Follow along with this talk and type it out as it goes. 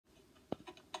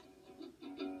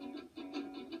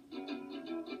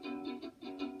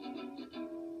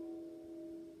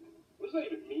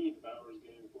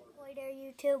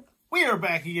YouTube. We are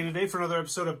back again today for another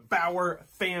episode of Bauer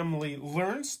Family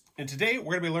Learns. And today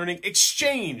we're going to be learning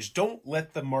exchange. Don't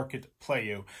let the market play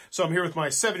you. So I'm here with my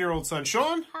 7-year-old son,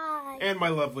 Sean. Hi. And my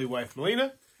lovely wife,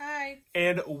 Melina. Hi.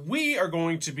 And I'm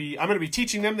going to be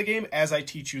teaching them the game as I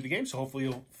teach you the game. So hopefully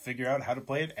you'll figure out how to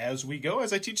play it as we go,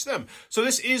 as I teach them. So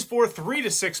this is for 3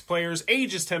 to 6 players.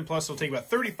 Age is 10 plus. It'll take about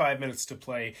 35 minutes to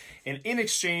play. And in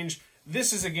exchange,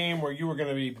 this is a game where you are going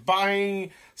to be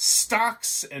buying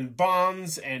stocks and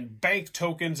bonds and bank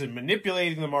tokens and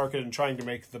manipulating the market and trying to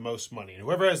make the most money. And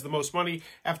whoever has the most money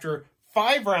after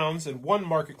 5 rounds and 1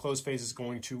 market close phase is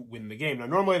going to win the game. Now,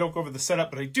 normally I don't go over the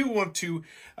setup, but I do want to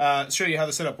show you how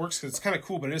the setup works because it's kind of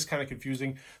cool, but it is kind of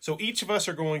confusing. So each of us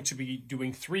are going to be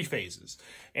doing 3 phases.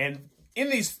 And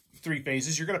in these 3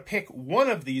 phases, you're going to pick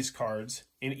one of these cards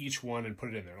in each one and put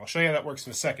it in there. And I'll show you how that works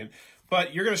in a second.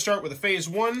 But you're going to start with a phase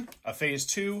 1, a phase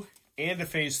 2, and a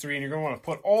phase 3, and you're going to want to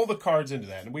put all the cards into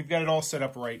that. And we've got it all set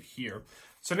up right here.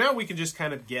 So now we can just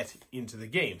kind of get into the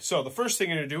game. So the first thing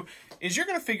you're going to do is you're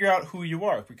going to figure out who you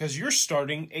are because you're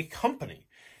starting a company.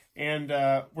 And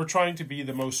we're trying to be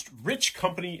the most rich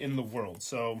company in the world.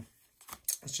 So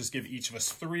let's just give each of us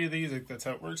 3 of these. I think that's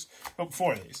how it works. Oh,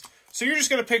 4 of these. So you're just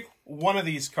going to pick one of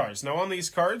these cards. Now on these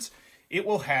cards, it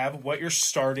will have what your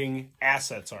starting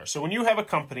assets are. So when you have a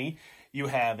company, you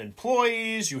have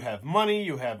employees, you have money,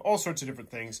 you have all sorts of different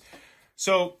things.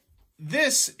 So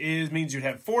this means you'd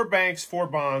have 4 banks, 4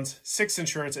 bonds, 6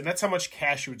 insurance, and that's how much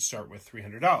cash you would start with,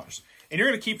 $300. And you're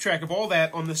going to keep track of all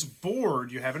that on this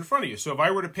board you have in front of you. So if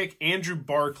I were to pick Andrew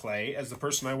Barclay as the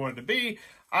person I wanted to be,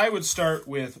 I would start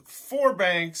with 4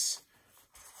 banks,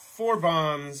 4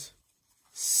 bonds,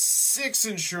 6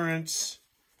 insurance,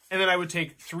 and then I would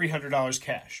take $300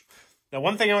 cash. Now,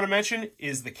 one thing I want to mention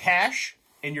is the cash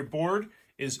and your board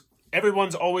is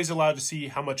everyone's always allowed to see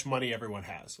how much money everyone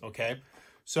has, okay?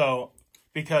 So,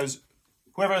 because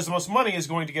whoever has the most money is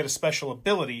going to get a special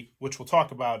ability, which we'll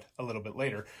talk about a little bit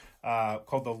later,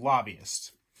 called the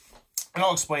lobbyist. And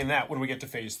I'll explain that when we get to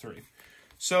phase 3.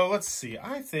 So, let's see.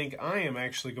 I think I am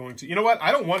actually going to... You know what?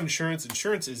 I don't want insurance.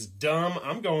 Insurance is dumb.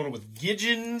 I'm going with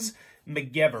Giddens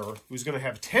McGever, who's going to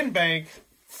have 10 bank,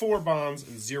 4 bonds,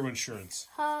 and 0 insurance.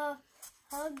 Hugh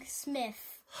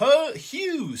Smith.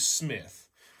 Hugh Smith.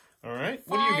 All right.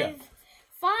 What do you got?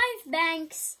 5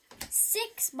 banks,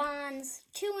 6 bonds,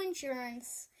 2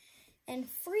 insurance, and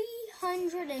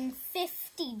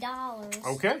 $350.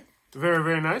 Okay. Very,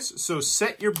 very nice. So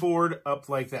set your board up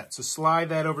like that. So slide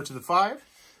that over to the 5.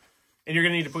 And you're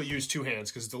going to need to use 2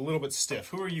 hands because it's a little bit stiff.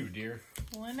 Who are you, dear?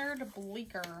 Leonard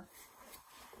Bleeker.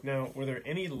 Now, were there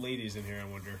any ladies in here, I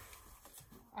wonder?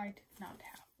 I did not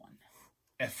have one.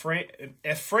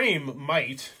 Ephraim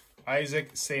might. Isaac,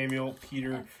 Samuel,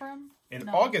 Peter, and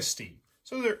no. Augustine.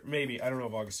 So there, maybe, I don't know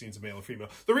if Augustine's a male or female.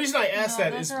 The reason I asked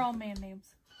that is... those are all man names.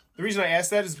 The reason I asked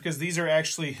that is because these are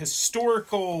actually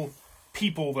historical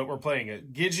people that we're playing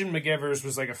it. Gideon McGevers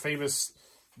was like a famous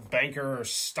banker or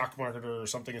stock marketer or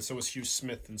something, and so was Hugh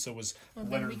Smith, and so was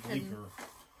Leonard Bleeker.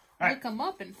 Look them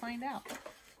up and find out.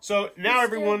 So now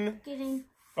everyone... Getting...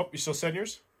 Oh, you still setting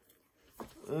yours?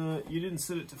 You didn't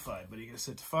set it to 5, but you got to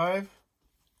set to 5.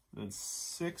 Then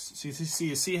 6. So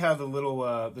you see how the little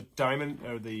the diamond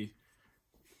or the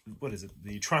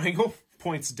the triangle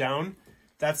points down?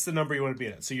 That's the number you want to be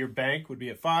at. So your bank would be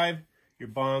at 5, your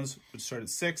bonds would start at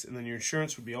 6, and then your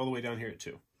insurance would be all the way down here at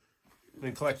 2. And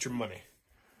then collect your money.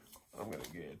 I'm gonna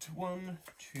get 1,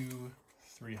 2,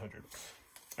 300.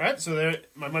 All right, so there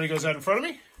my money goes out in front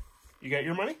of me. You got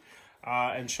your money.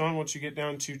 And Sean, once you get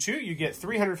down to 2, you get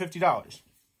 $350.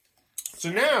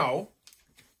 So now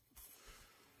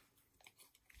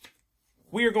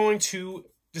we are going to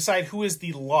decide who is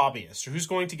the lobbyist, or who's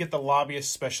going to get the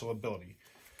lobbyist special ability.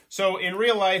 So in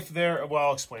real life,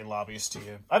 I'll explain lobbyists to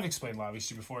you. I've explained lobbyists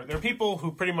to you before. There are people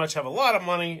who pretty much have a lot of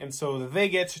money, and so they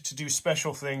get to do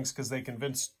special things because they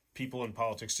convince people in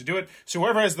politics to do it. So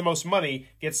whoever has the most money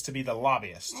gets to be the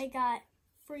lobbyist. I got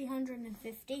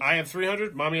 350. I have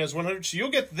 300. Mommy has 100. So you'll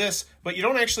get this, but you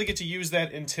don't actually get to use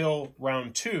that until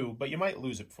round 2, but you might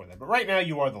lose it before that. But right now,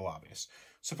 you are the lobbyist.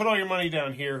 So put all your money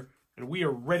down here, and we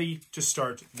are ready to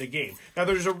start the game. Now,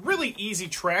 there's a really easy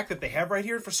track that they have right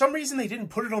here. For some reason, they didn't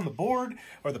put it on the board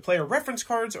or the player reference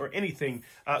cards or anything.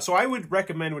 So I would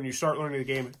recommend when you start learning the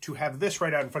game to have this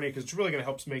right out in front of you because it's really going to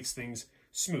help make things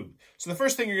smooth. So the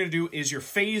first thing you're going to do is your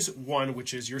phase 1,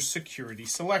 which is your security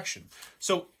selection.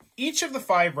 So each of the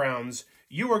 5 rounds,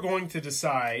 you are going to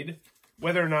decide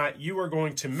whether or not you are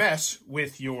going to mess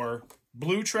with your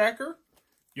blue tracker,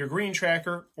 your green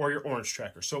tracker, or your orange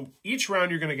tracker. So each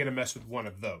round you're going to get a mess with one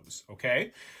of those,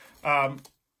 okay?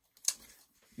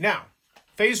 Now,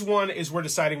 phase 1 is we're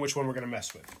deciding which one we're going to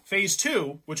mess with. Phase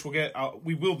 2, which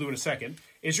we will do in a second,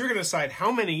 is you're going to decide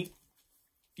how many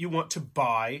you want to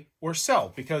buy or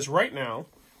sell. Because right now,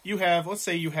 you have, let's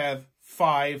say you have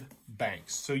 5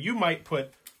 banks. So you might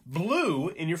put blue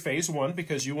in your phase 1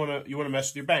 because you want to mess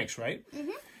with your banks, right?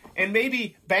 Mm-hmm. And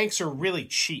maybe banks are really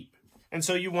cheap. And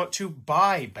so you want to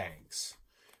buy banks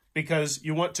because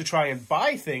you want to try and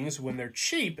buy things when they're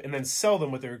cheap and then sell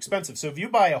them when they're expensive. So if you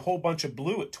buy a whole bunch of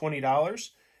blue at $20 and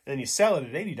then you sell it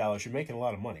at $80, you're making a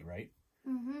lot of money, right?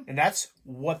 Mm-hmm. And that's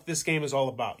what this game is all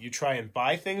about. You try and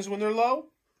buy things when they're low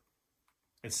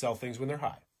and sell things when they're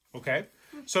high, okay?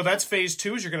 So that's phase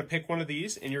 2 is you're going to pick one of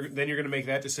these and then you're going to make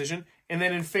that decision. And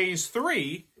then in phase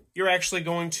 3, you're actually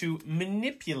going to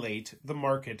manipulate the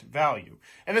market value.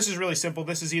 And this is really simple.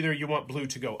 This is either you want blue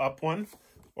to go up 1,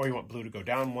 or you want blue to go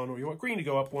down 1, or you want green to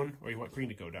go up 1, or you want green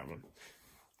to go down 1.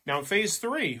 Now in phase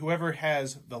 3, whoever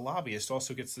has the lobbyist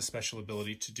also gets the special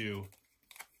ability to do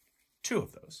 2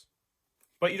 of those.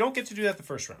 But you don't get to do that the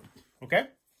first round, okay?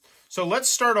 So let's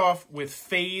start off with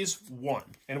phase 1.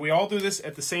 And we all do this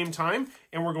at the same time,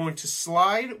 and we're going to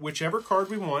slide whichever card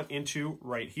we want into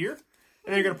right here.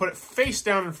 And then you're going to put it face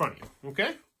down in front of you,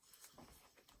 okay?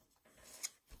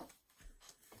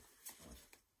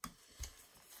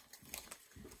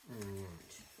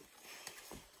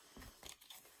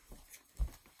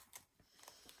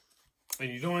 And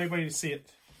you don't want anybody to see it.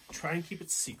 Try and keep it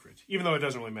secret, even though it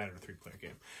doesn't really matter in a 3-player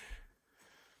game.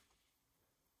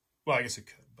 Well, I guess it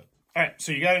could, but... All right,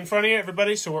 so you got it in front of you,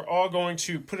 everybody. So we're all going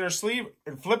to put it in our sleeve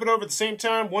and flip it over at the same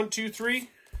time. 1, 2, 3.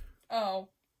 Oh.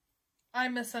 I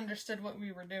misunderstood what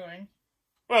we were doing.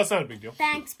 Well, it's not a big deal.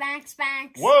 Banks.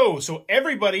 Whoa, so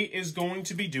everybody is going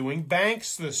to be doing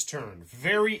banks this turn.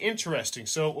 Very interesting.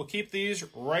 So we'll keep these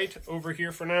right over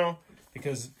here for now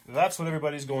because that's what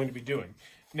everybody's going to be doing.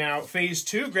 Now, phase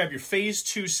 2, grab your phase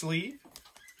 2 sleeve.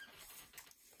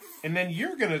 And then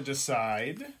you're going to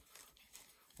decide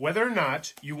whether or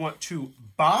not you want to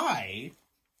buy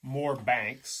more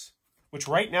banks, which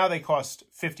right now they cost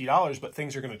 $50, but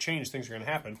things are going to change, things are going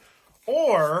to happen.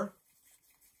 Or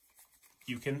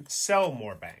you can sell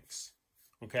more banks,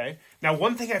 okay? Now,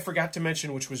 one thing I forgot to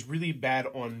mention, which was really bad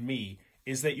on me,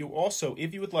 is that you also,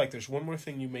 if you would like, there's one more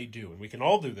thing you may do, and we can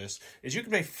all do this, is you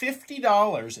can pay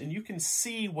 $50 and you can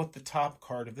see what the top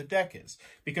card of the deck is.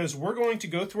 Because we're going to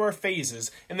go through our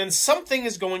phases, and then something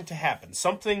is going to happen.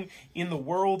 Something in the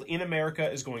world, in America,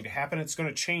 is going to happen. It's going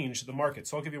to change the market.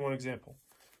 So I'll give you one example.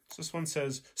 So this one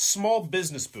says, small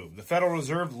business boom. The Federal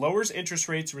Reserve lowers interest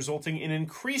rates, resulting in an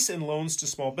increase in loans to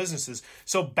small businesses.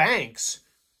 So banks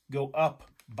go up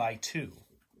by 2.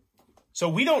 So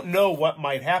we don't know what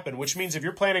might happen, which means if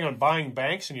you're planning on buying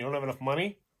banks and you don't have enough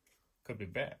money, could be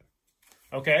bad.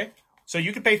 Okay? So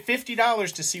you could pay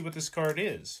 $50 to see what this card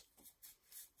is.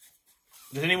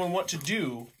 Does anyone want to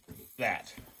do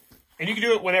that? And you can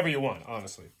do it whenever you want,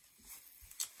 honestly.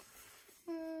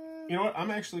 You know what?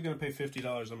 I'm actually going to pay $50.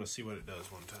 I'm going to see what it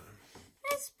does one time.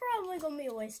 That's probably going to be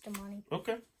a waste of money.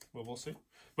 Okay. Well, we'll see.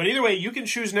 But either way, you can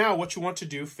choose now what you want to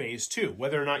do phase 2.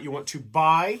 Whether or not you want to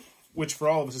buy, which for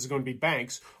all of us is going to be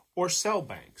banks, or sell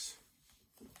banks.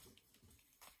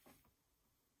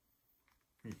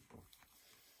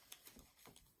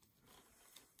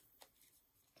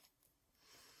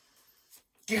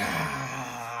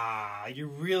 Yeah, you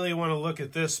really want to look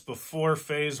at this before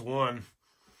phase 1.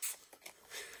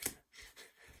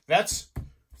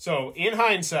 So in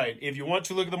hindsight, if you want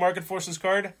to look at the market forces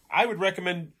card, I would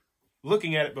recommend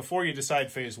looking at it before you decide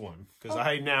phase 1, because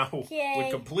I now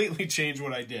would completely change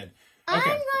what I did. Okay.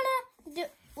 I'm gonna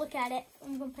look at it.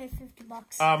 I'm gonna pay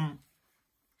 $50.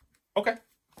 Okay.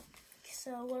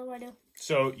 So what do I do?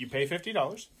 So you pay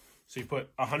 $50. So you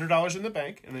put $100 in the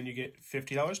bank, and then you get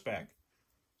 $50 back.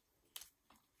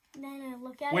 Then I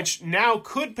look at which now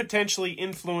could potentially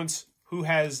influence who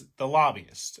has the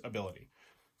lobbyist ability.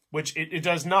 Which it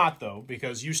does not, though,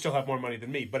 because you still have more money than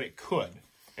me, but it could.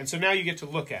 And so now you get to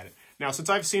look at it. Now, since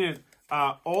I've seen it,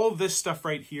 all this stuff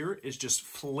right here is just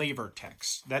flavor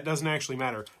text. That doesn't actually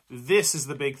matter. This is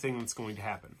the big thing that's going to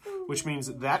happen, which means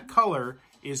that color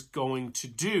is going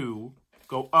to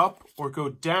go up or go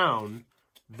down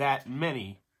that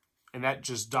many, and that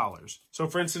just dollars. So,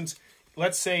 for instance,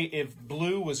 let's say if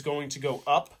blue was going to go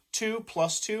up 2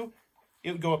 plus 2,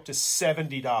 it would go up to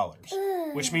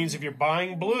 $70, which means if you're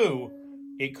buying blue,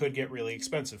 it could get really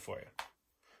expensive for you.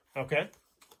 Okay?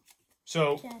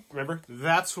 So, remember,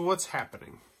 that's what's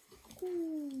happening.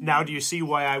 Now, do you see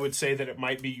why I would say that it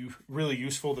might be really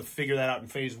useful to figure that out in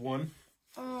phase 1?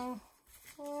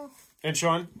 And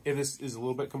Sean, if this is a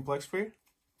little bit complex for you,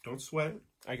 don't sweat it.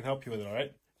 I can help you with it, all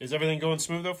right? Is everything going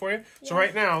smooth though for you? Yeah. So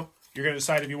right now, you're going to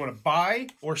decide if you want to buy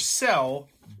or sell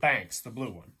banks, the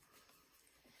blue one.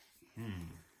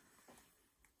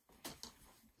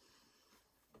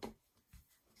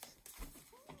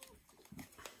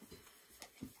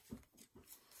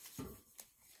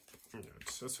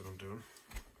 That's what I'm doing.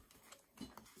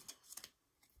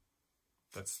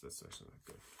 That's actually not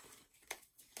good.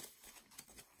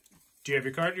 Do you have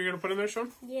your card you're going to put in there,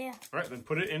 Sean? Yeah. All right, then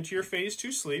put it into your phase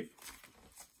 2 sleeve.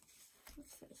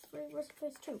 Where's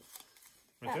phase 2?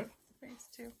 Right there. Phase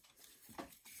 2.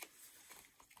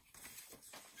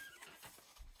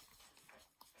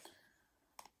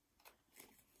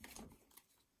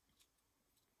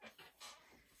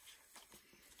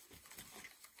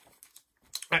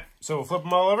 All right, so we'll flip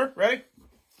them all over. Ready?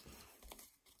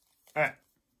 All right.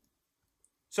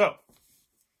 So,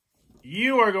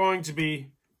 you are going to be...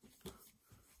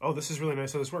 Oh, this is really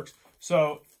nice how this works.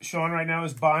 So, Sean right now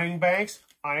is buying banks.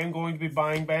 I am going to be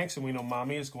buying banks, and we know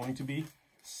Mommy is going to be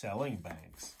selling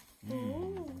banks.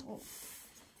 All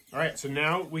right, so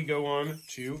now we go on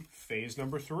to phase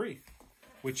number 3,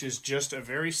 which is just a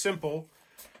very simple,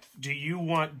 do you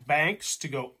want banks to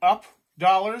go up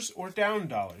dollars or down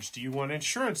dollars? Do you want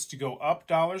insurance to go up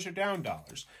dollars or down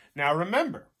dollars? Now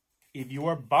remember, if you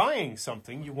are buying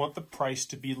something, you want the price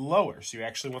to be lower, so you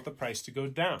actually want the price to go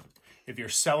down. If you're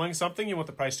selling something, you want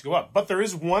the price to go up. But there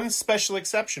is one special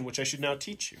exception, which I should now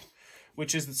teach you,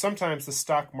 which is that sometimes the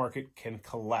stock market can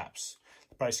collapse.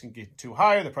 The price can get too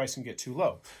high or the price can get too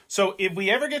low. So if we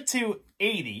ever get to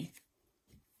 80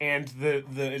 and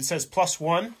it says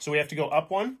 +1, so we have to go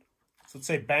up 1. So let's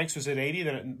say banks was at 80,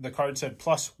 then the card said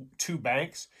 +2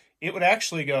 banks. It would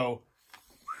actually go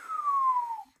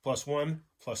 +1,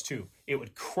 +2. It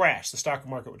would crash. The stock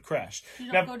market would crash.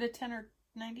 You don't go to 10 or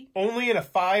 90? Only in a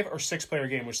 5 or 6 player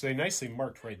game, which they nicely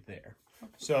marked right there.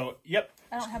 So, yep.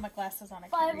 I don't have my glasses on.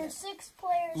 5 or 6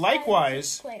 players.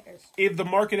 Likewise, 5 or 6 players. if the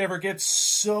market ever gets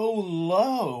so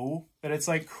low that it's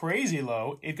like crazy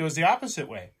low, it goes the opposite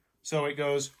way. So it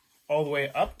goes all the way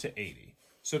up to 80.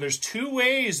 So there's 2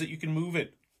 ways that you can move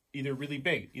it either really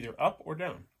big, either up or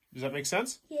down. Does that make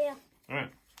sense? Yeah. All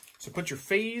right. So put your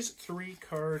phase 3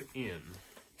 card in.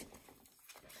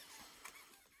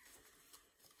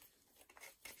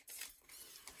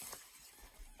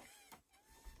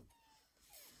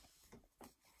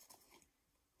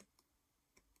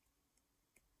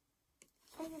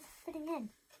 How is it fitting in?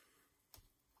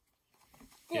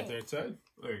 Get there outside.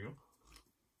 There you go.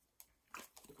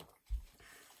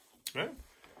 All right.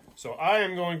 So I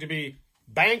am going to be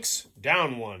banks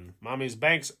down 1. Mommy's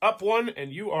banks up 1,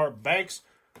 and you are banks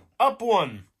up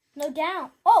 1. No,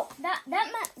 down. Oh, that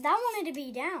wanted to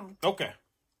be down. Okay.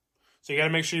 So you got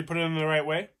to make sure you put it in the right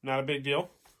way. Not a big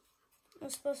deal. It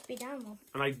was supposed to be down though.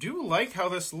 And I do like how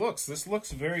this looks. This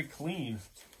looks very clean.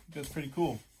 That's pretty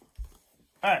cool.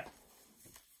 All right.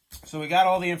 So we got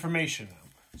all the information now.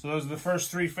 So those are the first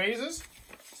 3 phases.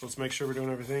 So let's make sure we're doing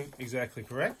everything exactly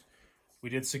correct. We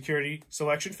did security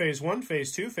selection, phase 1,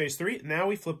 phase 2, phase 3. Now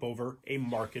we flip over a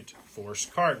market force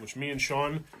card, which me and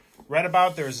Sean read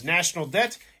about. There's national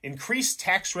debt. Increased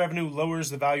tax revenue lowers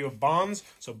the value of bonds.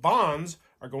 So bonds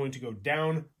are going to go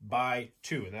down by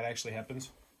 2. And that actually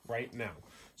happens right now.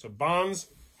 So bonds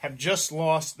have just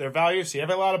lost their value. So you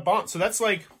have a lot of bonds. So that's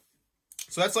like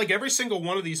every single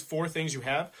one of these 4 things you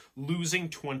have losing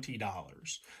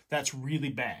 $20. That's really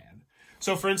bad.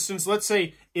 So for instance, let's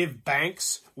say if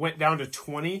banks went down to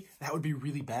 20, that would be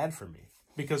really bad for me.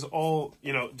 Because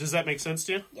does that make sense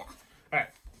to you? Yeah. All right.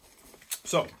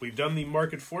 So we've done the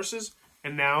market forces,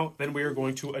 and now then we are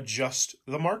going to adjust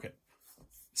the market.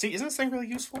 See, isn't this thing really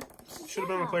useful? Should have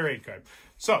been on a player aid card.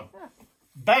 So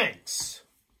banks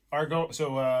are going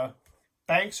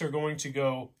to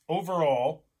go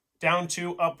overall down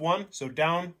 2, up 1, so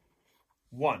down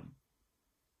 1.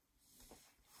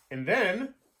 And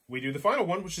then we do the final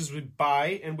one, which is we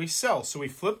buy and we sell. So we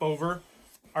flip over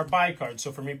our buy card.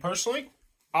 So for me personally,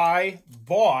 I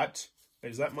bought...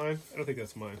 Is that mine? I don't think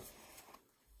that's mine.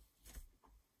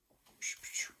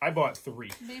 I bought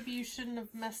 3. Maybe you shouldn't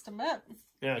have messed them up.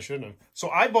 Yeah, I shouldn't have. So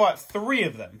I bought 3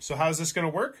 of them. So how's this going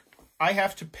to work? I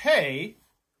have to pay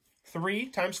 3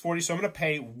 times 40. So I'm going to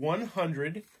pay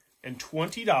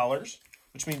 $120,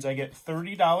 which means I get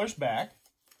 $30 back.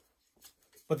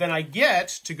 But then I get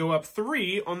to go up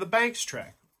 3 on the banks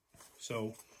track.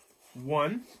 So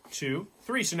 1, 2,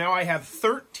 3. So now I have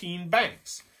 13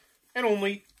 banks and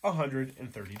only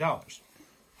 $130. All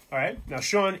right. Now,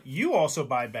 Sean, you also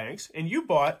buy banks, and you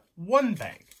bought 1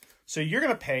 bank. So you're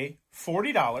going to pay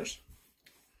 $40.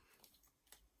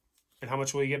 And how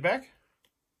much will you get back?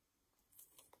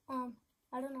 I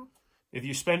don't know. If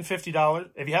you spend $50,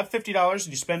 if you have $50 and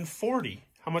you spend $40,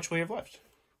 how much will you have left?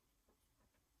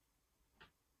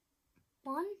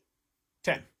 1?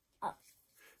 10. Oh.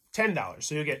 $10.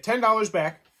 So you'll get $10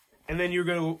 back, and then you're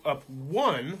going to go up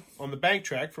 1 on the bank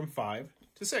track from 5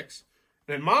 to 6.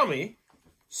 Then Mommy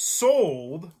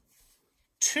sold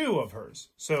 2 of hers.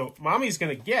 So Mommy's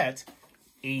going to get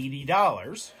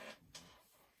 $80,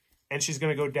 and she's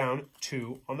going to go down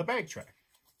 2 on the bank track.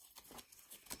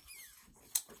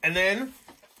 And then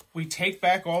we take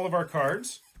back all of our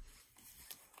cards,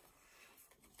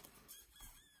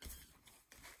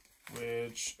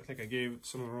 which I think I gave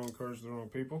some of the wrong cards to the wrong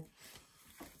people.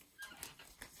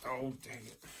 Oh, dang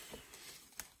it.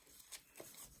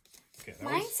 Okay,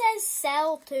 Mine says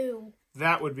sell 2.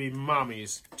 that would be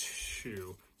Mommy's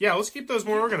 2. Yeah, let's keep those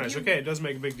more organized. Okay, it does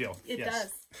make a big deal. It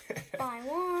does. Buy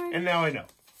 1. And now I know.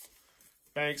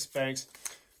 Banks.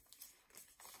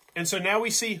 And so now we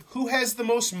see who has the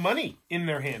most money in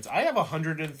their hands. I have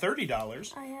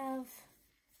 $130. I have...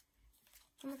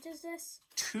 How much is this?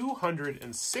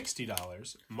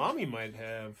 $260. Mommy might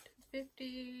have...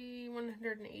 50,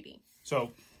 180.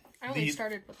 So I only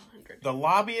started with 100. the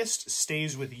lobbyist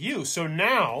stays with you. So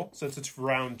now, since it's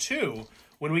round 2,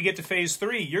 when we get to phase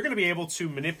 3, you're going to be able to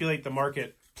manipulate the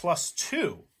market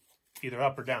 +2, either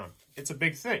up or down. It's a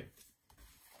big thing.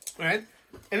 All right?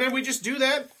 And then we just do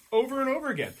that over and over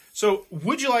again. So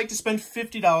would you like to spend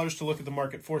 $50 to look at the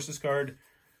market forces card?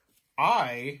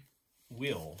 I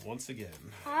will, once again.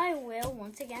 I will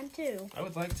once again, too. I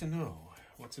would like to know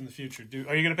what's in the future.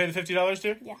 Are you going to pay the $50,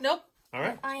 dear? Yeah. Nope. All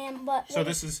right. I am, but... So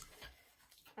this is...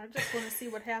 I just want to see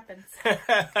what happens.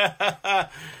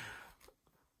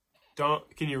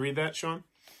 Can you read that, Sean?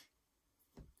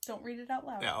 Don't read it out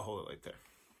loud. Yeah, I'll hold it right there.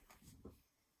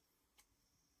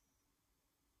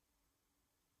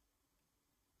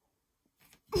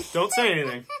 Don't say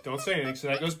anything. Don't say anything. So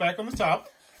that goes back on the top.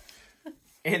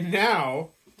 And now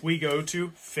we go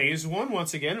to phase 1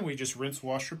 once again, and we just rinse,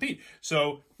 wash, repeat.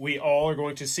 So we all are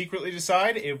going to secretly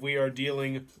decide if we are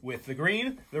dealing with the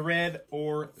green, the red,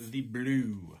 or the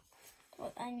blue.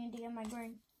 Well, I need to get my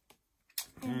green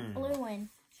and blue in.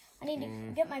 I need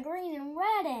to get my green and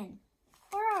red in.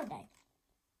 Where are they?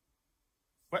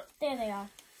 What? There they are.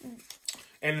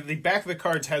 And the back of the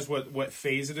cards has what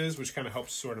phase it is, which kind of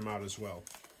helps sort them out as well.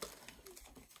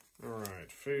 All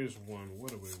right, phase 1.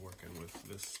 What are we working with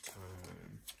this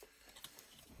time?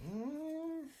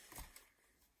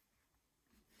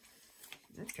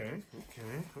 Okay.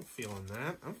 I'm feeling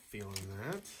that.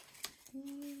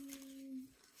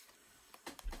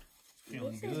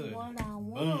 Feeling This good. is what I Boom.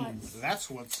 want. That's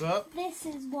what's up. This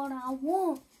is what I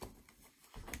want.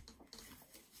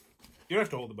 You don't have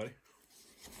to hold it, buddy.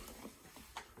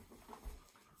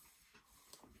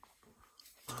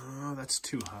 Oh, that's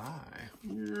too high.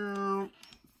 Yeah.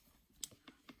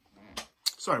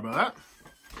 Sorry about that.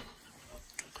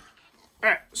 All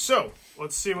right, so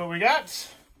let's see what we got.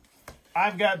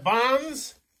 I've got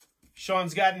bonds.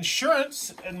 Sean's got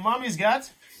insurance, and Mommy's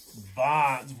got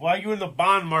bonds. Why are you in the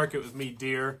bond market with me,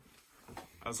 dear?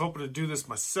 I was hoping to do this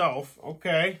myself.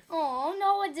 Okay. Oh,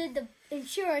 Noah did the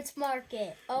insurance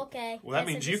market. Okay. Well, that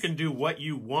means you can do what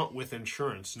you want with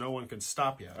insurance. No one can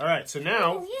stop you. All right, so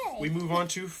now we move on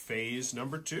to phase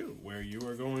number 2, where you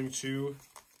are going to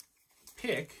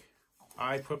pick.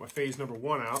 I put my phase number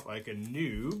 1 out like a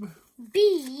noob.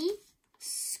 B.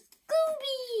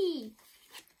 Scooby.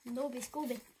 Nooby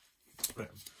Scooby. Okay.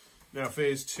 Now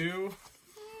phase 2.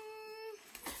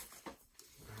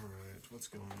 All right, what's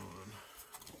going on?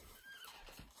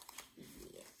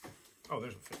 Oh,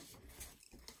 there's a phase.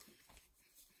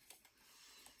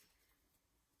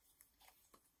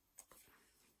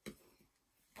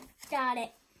 Got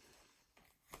it.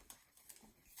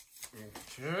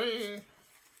 Okay.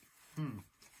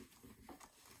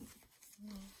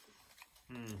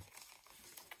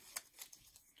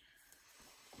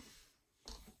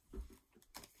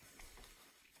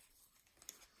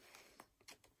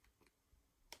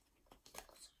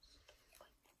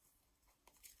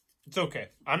 It's okay.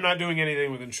 I'm not doing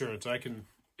anything with insurance.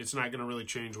 It's not going to really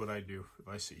change what I do if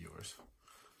I see yours.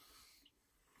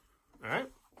 All right.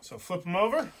 So flip them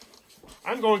over.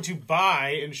 I'm going to buy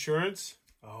insurance.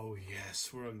 Oh,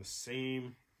 yes. We're on the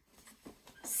same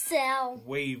Sell.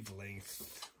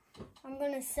 wavelength. I'm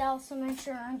going to sell some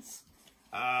insurance.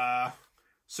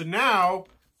 So now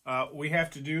we have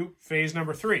to do phase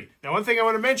number 3. Now, one thing I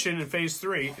want to mention in phase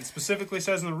 3, it specifically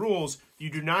says in the rules, you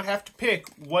do not have to pick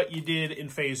what you did in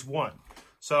phase 1.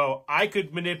 So I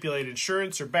could manipulate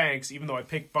insurance or banks even though I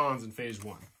picked bonds in phase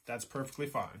 1. That's perfectly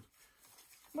fine.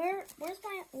 Where's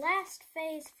my last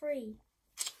phase free?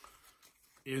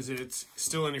 Is it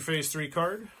still in your phase 3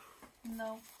 card?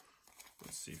 No.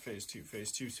 Let's see, phase two,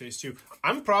 phase two, phase two.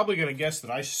 I'm probably going to guess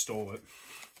that I stole it.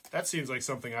 That seems like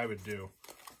something I would do.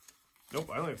 Nope,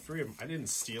 I only have 3 of them. I didn't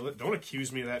steal it. Don't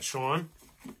accuse me of that, Sean.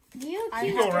 You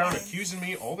go around accusing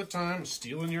me all the time,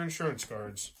 stealing your insurance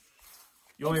cards.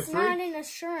 You only have 3? It's not an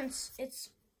insurance. It's...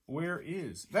 Where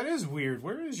is... That is weird.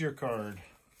 Where is your card?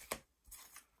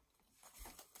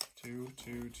 2,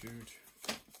 2, 2, 2.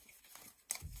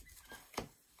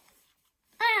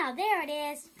 Ah, there it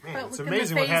is. Man, But it's look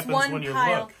amazing in what the phase happens 1 when you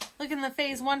pile. look. Look in the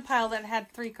phase 1 pile that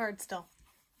had 3 cards still.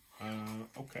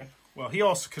 Okay. Well, he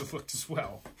also could have looked as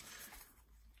well.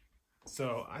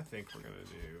 So, I think we're going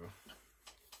to do...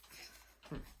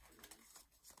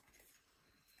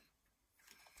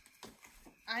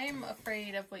 I am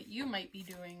afraid of what you might be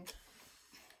doing.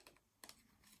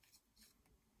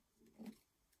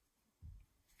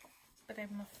 But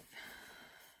I'm...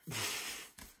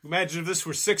 Imagine if this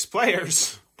were 6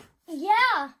 players.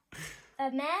 Yeah.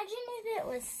 Imagine if it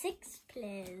was 6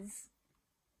 players.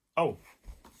 Oh,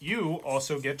 you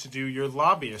also get to do your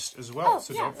lobbyist as well. Oh,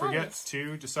 So yeah, don't forget lobbyist.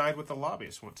 to decide what the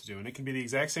lobbyists want to do. And it can be the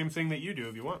exact same thing that you do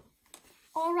if you want.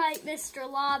 All right, Mr.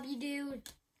 Lobby Dude.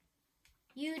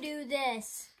 You do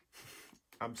this.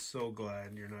 I'm so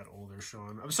glad you're not older,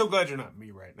 Sean. I'm so glad you're not me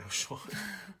right now, Sean.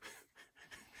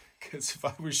 Because if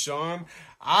I was Sean,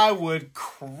 I would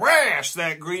crash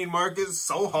that green market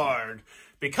so hard.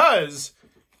 Because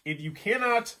if you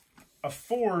cannot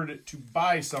afford to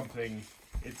buy something,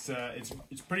 it's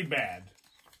pretty bad.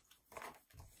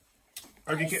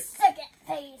 Or if you can, Second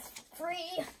phase 3.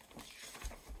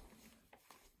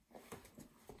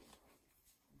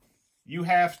 you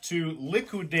have to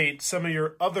liquidate some of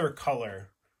your other color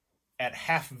at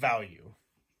half value.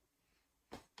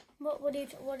 What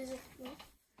is it?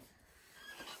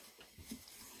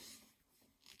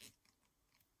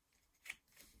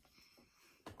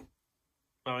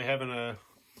 I'm having a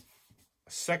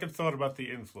second thought about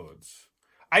the influence.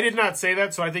 I did not say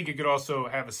that, so I think you could also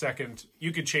have a second.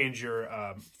 You could change your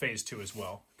phase 2 as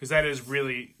well, because that is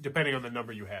really depending on the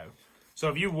number you have. So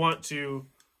if you want to,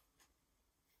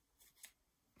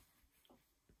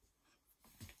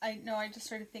 I just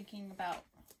started thinking about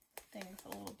things a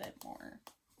little bit more.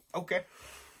 okay.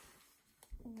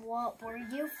 What were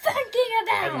you thinking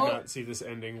I do about? not see this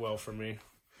ending well for me.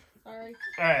 Sorry.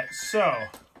 All right, so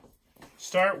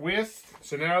start with.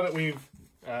 So now that we've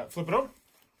flip it over.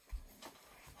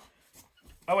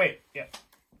 Oh wait, yeah,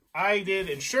 I did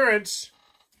insurance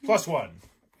 +1.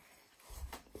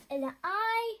 And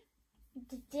I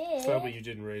did. Tell me you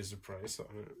didn't raise the price.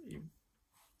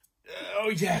 Oh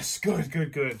yes,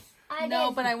 good. I No,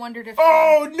 did. but I wondered if...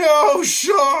 Oh no,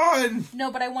 Sean! No,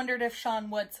 but I wondered if Sean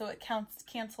would, so it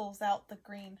cancels out the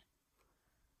green.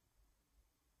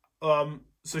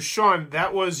 So Sean,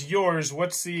 that was yours.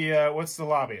 What's the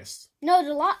lobbyist? No,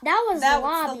 that was That the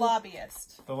was lobby. the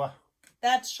lobbyist. The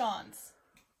That's Sean's.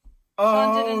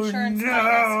 Oh did insurance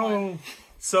minus one.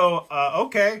 So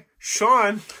okay,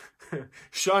 Sean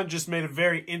just made a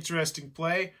very interesting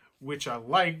play, which I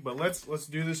like. But let's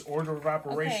do this order of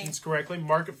operations correctly.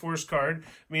 Market force card.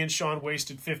 Me and Sean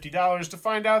wasted $50 to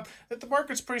find out that the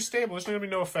market's pretty stable. There's going to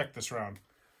be no effect this round.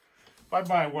 Bye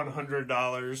bye $100.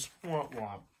 Womp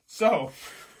womp. So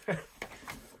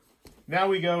now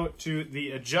we go to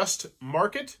the adjust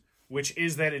market, which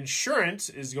is that insurance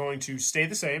is going to stay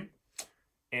the same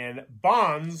and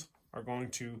bonds are going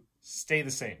to stay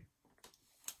the same,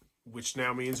 which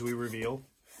now means we reveal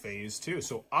phase 2.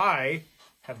 So I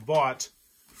have bought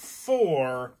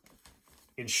 4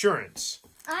 insurance.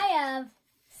 I have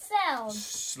sold.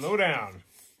 Slow down.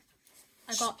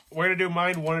 We're going to do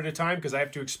mine one at a time because I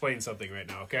have to explain something right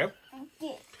now, okay?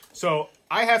 Okay. So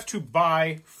I have to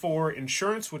buy 4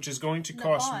 insurance, which is going to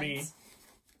cost me... bonds.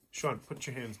 Sean, put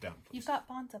your hands down. You've got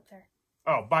bonds up there.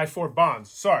 Oh, buy 4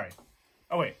 bonds. Sorry.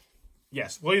 Oh, wait.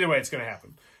 Yes. Well, either way, it's going to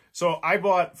happen. So I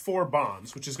bought 4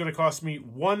 bonds, which is going to cost me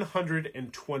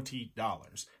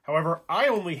 $120. However, I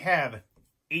only have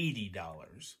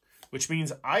 $80, which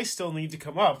means I still need to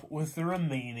come up with the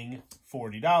remaining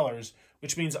 $40,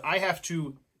 which means I have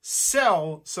to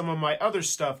sell some of my other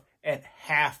stuff at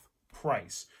half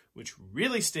price, which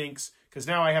really stinks because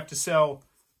now I have to sell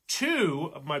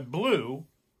 2 of my blue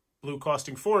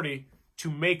costing $40 to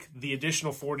make the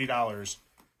additional $40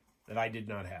 that I did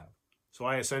not have. So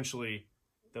I essentially,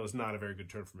 that was not a very good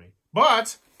turn for me.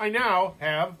 But I now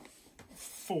have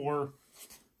 4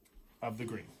 of the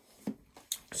green.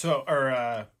 So,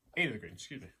 or 8 of the green,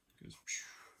 excuse me,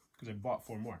 because I bought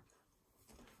 4 more.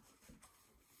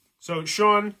 So,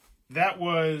 Sean, that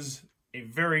was a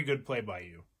very good play by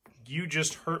you. You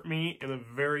just hurt me in a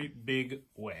very big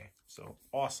way. So,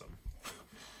 awesome.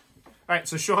 All All right,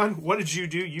 so Sean, what did you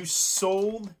do? You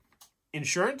sold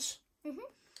insurance?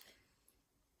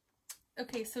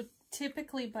 Okay, so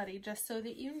typically, buddy, just so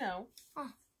that you know,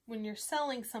 when you're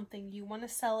selling something, you want to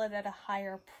sell it at a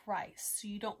higher price. So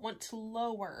you don't want to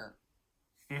lower.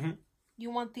 Mm-hmm. You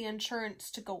want the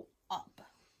insurance to go up.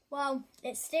 Well,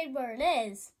 it stayed where it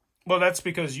is. Well, that's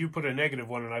because you put a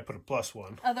 -1 and I put a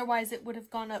 +1. Otherwise, it would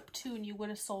have gone up too, and you would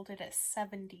have sold it at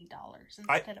 $70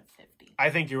 instead of $50.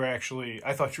 I think you're actually...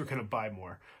 I thought you were going to buy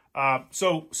more.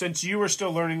 So, since you are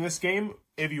still learning this game,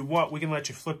 if you want, we can let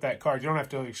you flip that card. You don't have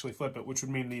to actually flip it, which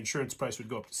would mean the insurance price would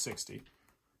go up to 60. Do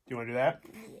you want to do that?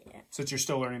 Yeah. Since you're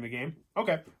still learning the game?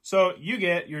 Okay. So,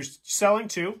 you're selling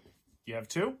 2. You have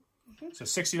 2. So,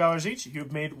 $60 each.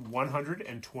 You've made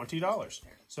 $120.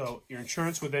 So, your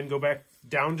insurance would then go back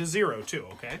down to 0, too,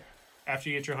 okay? After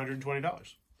you get your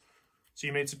 $120. So,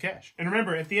 you made some cash. And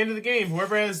remember, at the end of the game,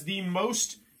 whoever has the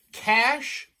most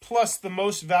cash plus the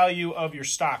most value of your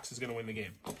stocks is going to win the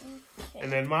game. Okay.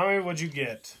 And then, Mommy, what'd you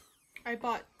get? I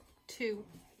bought 2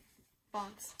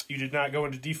 bonds. You did not go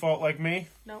into default like me?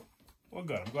 Nope. Well,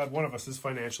 good. I'm glad one of us is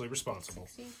financially responsible.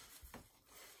 60.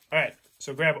 All right.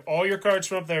 So grab all your cards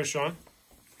from up there, Sean.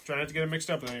 Try not to get them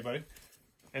mixed up with anybody.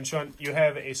 And, Sean, you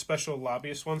have a special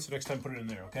lobbyist one, so next time put it in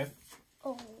there, okay?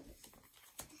 Oh.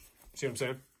 See what I'm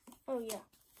saying? Oh, yeah.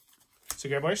 So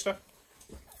grab all your stuff.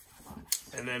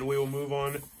 And then we will move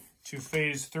on to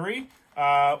phase 3.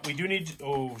 We do need to...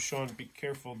 Oh, Sean, be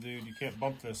careful, dude. You can't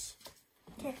bump this.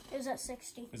 Okay, it was at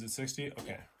 60. Is it 60?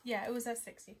 Okay. Yeah, it was at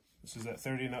 60. This is at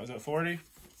 30 and that was at 40.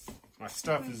 My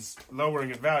stuff is lowering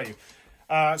in value.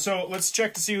 So let's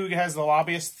check to see who has the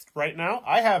lobbyist right now.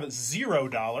 I have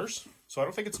 $0, so I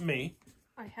don't think it's me.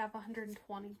 I have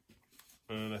 120.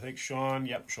 And I think Sean,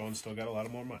 Sean's still got a lot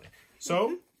of more money.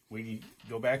 So we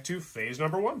go back to phase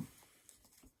number 1.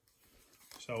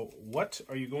 So what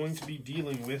are you going to be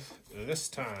dealing with this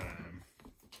time?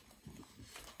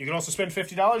 You can also spend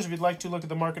 $50 if you'd like to look at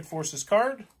the Market Forces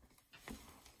card.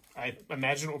 I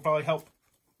imagine it will probably help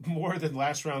more than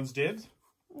last round's did.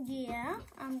 Yeah,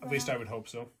 At least I would hope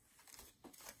so.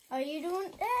 Are you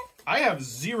doing that? I have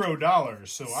 $0,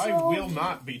 so I will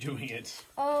not be doing it.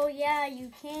 Oh, yeah,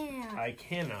 you can. I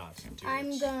cannot do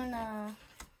I'm it. gonna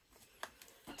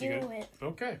do it.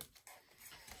 Okay.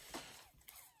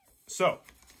 So,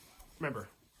 remember,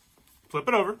 flip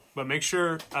it over, but make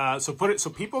sure, so put it so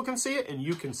people can see it and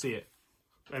you can see it.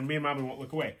 And me and Mommy won't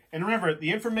look away. And remember,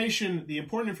 the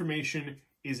important information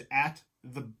is at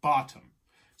the bottom.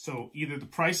 So either the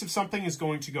price of something is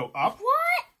going to go up,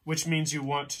 which means you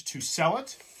want to sell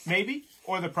it, maybe,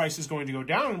 or the price is going to go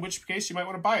down, in which case you might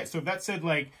want to buy it. So if that said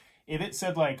if it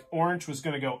said orange was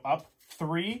going to go up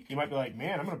 3, you might be like,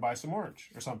 man, I'm going to buy some orange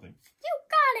or something. You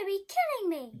gotta be kidding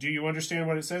me. Do you understand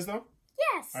what it says though?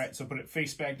 Yes. All right, so put it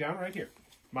face back down right here.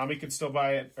 Mommy could still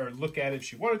buy it or look at it if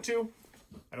she wanted to.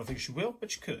 I don't think she will, but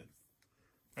she could.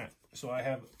 All right, so I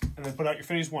have, and then put out your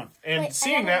phase 1. And Wait,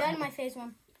 seeing I haven't done my phase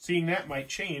 1. Seeing that might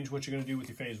change what you're going to do with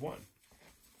your phase 1.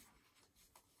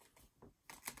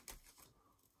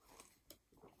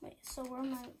 Wait, so where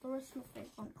are the rest of my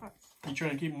phase 1 cards? You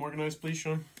trying to keep them organized, please,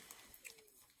 Sean?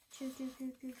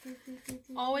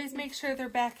 Always make sure they're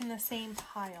back in the same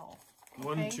pile. Okay?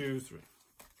 1, 2, 3.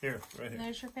 Here, right here.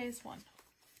 There's your phase 1.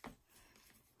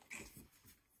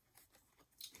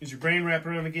 Is your brain wrapped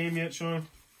around the game yet, Sean?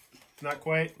 Not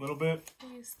quite, a little bit.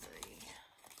 Phase 3.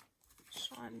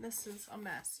 Sean, this is a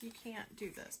mess. You can't do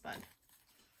this, bud.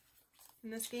 In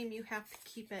this game, you have to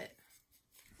keep it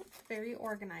very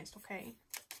organized, okay?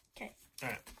 Okay. All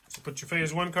right, so put your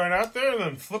phase 1 card out there and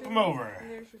then flip them over. And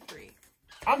there's your 3.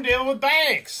 I'm dealing with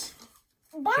banks.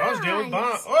 Bonds. Sean's dealing with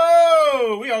bonds.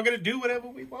 Whoa! We all got to do whatever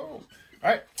we want. All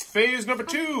right, phase number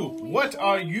 2. What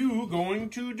are you going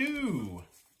to do?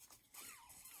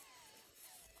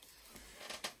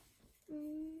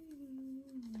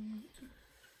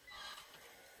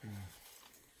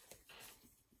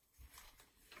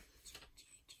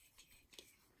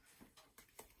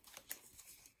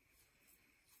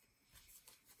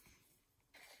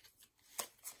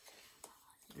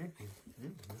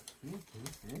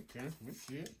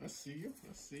 Okay, I see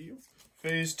you.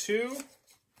 Phase 2,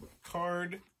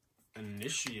 card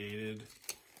initiated.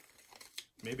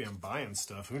 Maybe I'm buying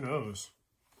stuff, who knows?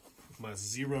 With my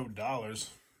 $0.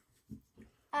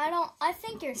 I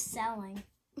think you're selling.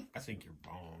 I think you're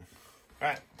wrong.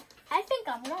 Alright. I think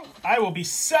I'm right. I will be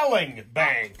selling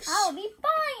banks. I'll be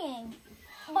buying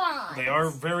bonds. They are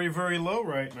very, very low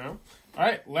right now.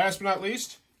 Alright, last but not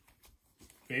least,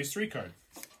 phase 3 card.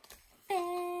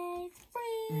 Phase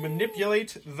 3.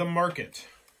 Manipulate the market.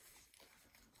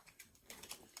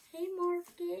 Hey,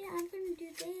 market, I'm going to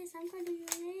do this. I'm going to do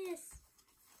this.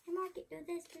 Hey, market. Do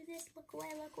this, look away,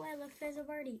 look, there's a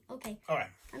birdie. Okay, All right.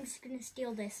 I'm just gonna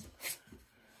steal this.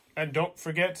 And don't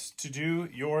forget to do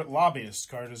your lobbyist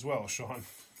card as well, Sean.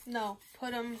 No,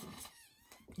 put them.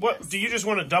 What, do you just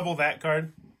want to double that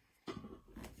card?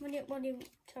 What are you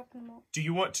talking about? Do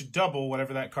you want to double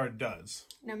whatever that card does?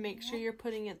 Now make sure you're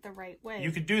putting it the right way.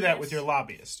 You could do that with your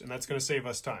lobbyist, and that's going to save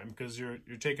us time, because you're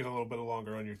taking a little bit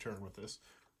longer on your turn with this.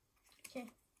 Okay.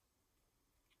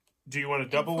 Do you want to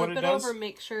double what it flip it does? over,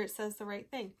 make sure it says the right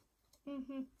thing.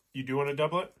 Mm-hmm. You do want to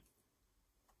double it?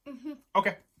 Mm-hmm.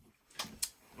 Okay.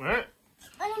 All right.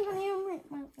 I don't remember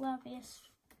my lobbyist.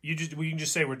 We can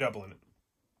just say we're doubling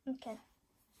it. Okay.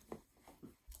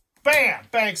 Bam!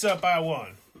 Bank's up by 1.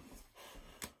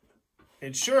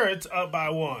 Insurance up by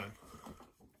 1.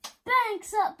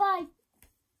 Bank's up by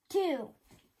 2.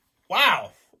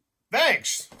 Wow.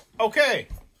 Thanks. Okay.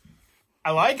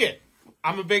 I like it.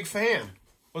 I'm a big fan.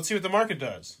 Let's see what the market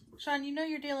does. Sean, you know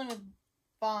you're dealing with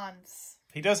bonds.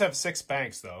 He does have 6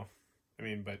 banks, though. I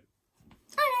mean, but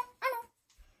I know.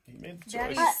 he made the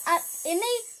Daddy-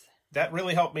 choice. That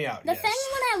really helped me out, The yes. thing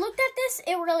when I looked at this,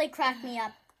 it really cracked me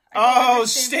up. Oh,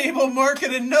 stable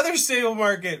market, another stable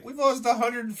market. We've lost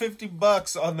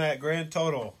 $150 on that grand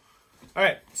total. All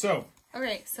right, so.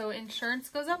 Okay, so insurance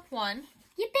goes up 1.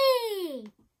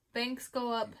 Yippee! Banks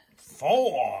go up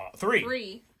 3.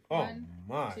 3. Oh, 1,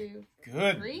 my 2,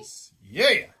 goodness.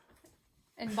 Yeah.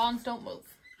 and bonds don't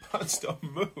move. Bonds don't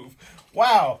move.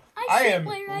 Wow. I am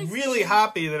simply rise- really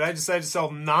happy that I decided to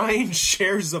sell 9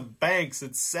 shares of banks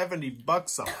at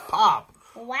 $70 a pop.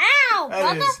 Wow, That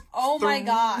brother. is Oh my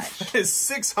gosh. That is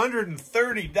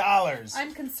 $630.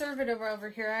 I'm conservative over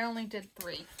here. I only did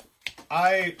 3.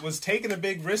 I was taking a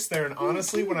big risk there, and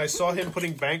honestly, when I saw him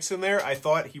putting banks in there, I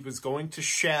thought he was going to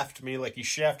shaft me like he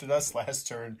shafted us last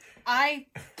turn. I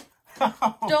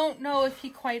don't know if he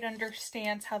quite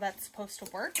understands how that's supposed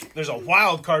to work. There's a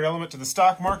wild card element to the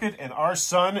stock market, and our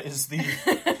son is the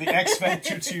X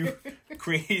factor to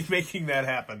making that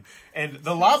happen. And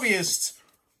the lobbyists,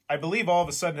 I believe, all of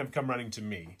a sudden have come running to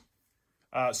me.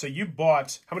 So you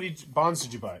bought, how many bonds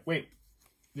did you buy? Wait,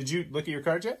 did you look at your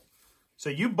cards yet? So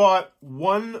you bought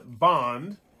 1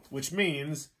 bond, which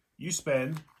means you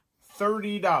spend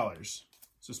 $30.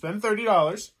 So spend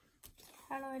 $30.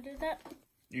 How do I do that?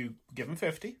 You give them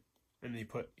 50, and then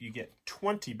you get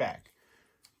 20 back.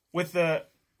 With the,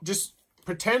 just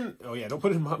pretend, oh yeah, don't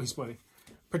put it in mommy's money.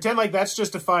 Pretend like that's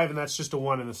just a 5 and that's just a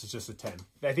 1 and this is just a 10.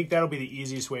 I think that'll be the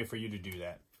easiest way for you to do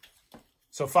that.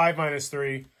 So 5 minus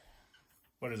 3,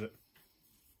 what is it?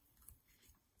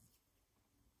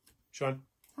 Sean?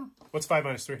 What's 5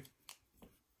 minus 3?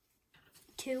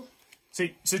 2.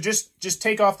 See, so just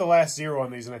take off the last 0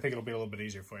 on these, and I think it'll be a little bit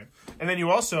easier for you. And then you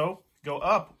also go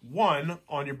up 1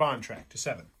 on your bond track to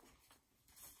 7.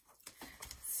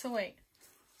 So wait.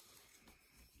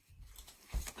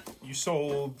 You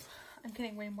sold I'm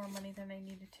getting way more money than I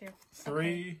needed to.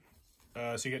 3.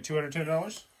 So you get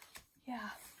 $210. Yeah.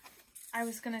 I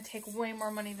was going to take way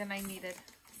more money than I needed.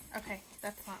 Okay,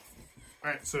 that's not.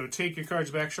 All right, so take your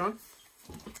cards back, Sean.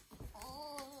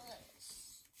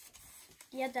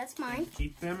 Yeah, that's mine.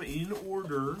 Keep them in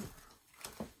order.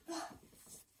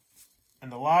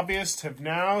 And the lobbyists have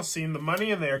now seen the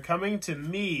money, and they are coming to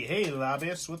me. Hey,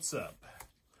 lobbyists, what's up?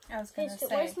 I was going to Face,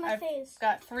 say, where's my I've face?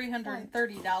 got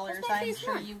 $330. my I'm face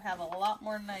sure gone? you have a lot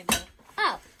more than I do.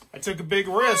 Oh. I took a big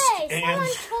risk, Hey, and someone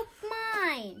took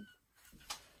mine.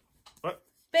 what?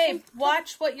 Babe,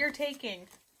 watch what you're taking.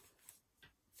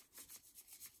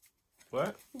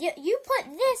 What? You put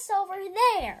this over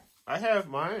there. I have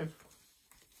mine.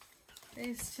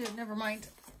 These two, never mind.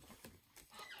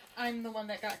 I'm the one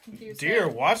that got confused. Dear, there.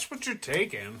 watch what you're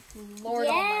taking. Lord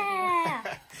Almighty.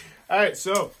 Yeah. All right,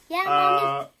 so Yeah,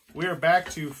 Mommy. we are back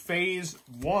to phase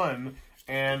 1,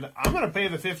 and I'm gonna pay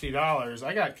the $50.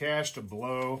 I got cash to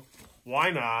blow. Why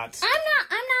not? I'm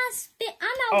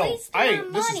not wasting my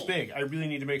money. This is big. I really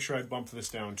need to make sure I bump this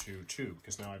down to 2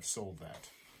 because now I've sold that.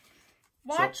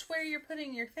 Watch where you're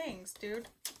putting your things, dude.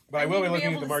 But I will need be to looking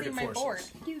at able the to market see my board.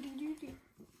 forces.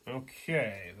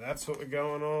 Okay, that's what we're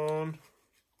going on.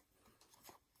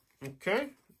 Okay.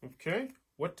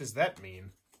 What does that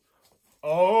mean?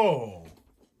 Oh,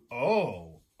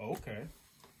 okay.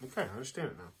 Okay, I understand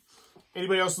it now.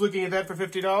 Anybody else looking at that for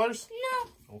 $50?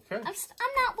 No, Okay. I'm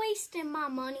not wasting my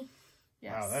money.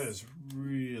 Yes. Wow, that is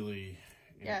really...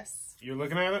 Yes. You're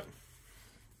looking at it?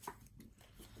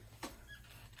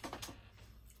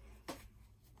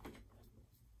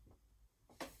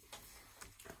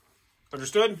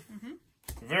 Understood?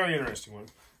 Mm-hmm. Very interesting one.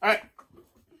 All right.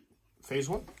 Phase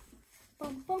 1.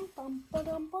 Bum, bum, bum,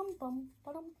 ba-dum, bum, bum,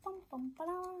 ba-dum, bum, bum,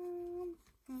 ba-dum.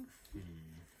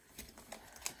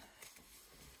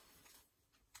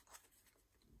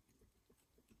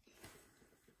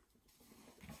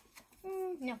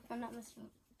 No, I'm not missing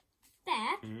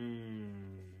that.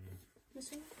 Mmm.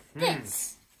 Missing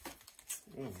this.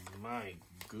 Oh my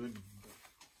good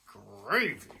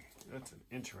gravy. That's an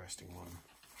interesting one.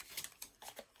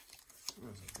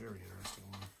 That's a very interesting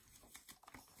one.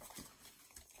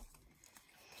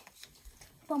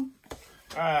 Boom.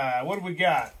 What do we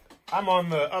got? I'm on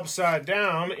the upside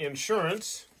down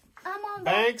insurance, I'm on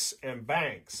banks, and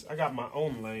banks. I got my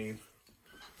own lane.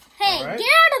 Hey, All right.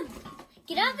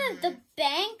 get out of the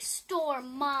bank store,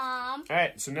 Mom. All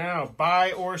right, so now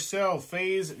buy or sell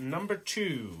phase number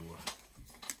 2.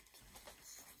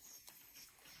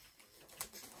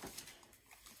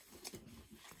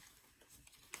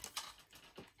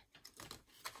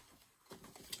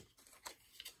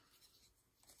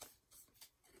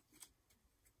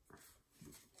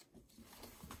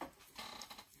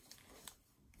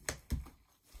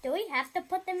 Do we have to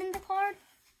put them in the card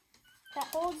that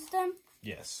holds them?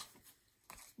 Yes,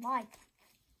 Why?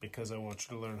 because I want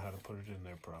you to learn how to put it in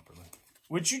there properly.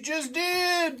 Which you just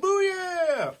did!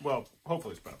 Booyah! Well,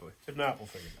 hopefully it's properly. If not, we'll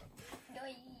figure it out.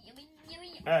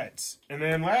 All right, and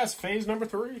then last, phase number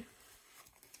 3.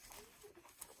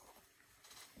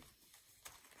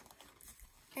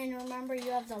 And remember,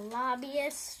 you have the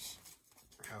lobbyist.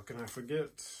 How can I forget?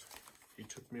 He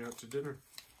took me out to dinner.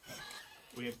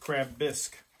 We had crab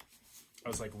bisque. I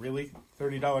was like, really?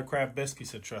 $30 crab bisque? He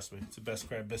said, trust me, it's the best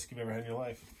crab bisque you've ever had in your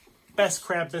life. Best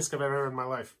crab bisque I've ever had in my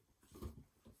life.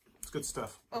 It's good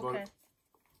stuff. Okay.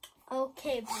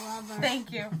 Okay, brother.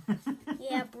 Thank you.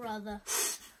 Yeah, brother.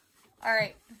 All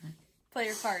right. Play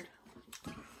your card.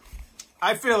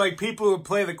 I feel like people who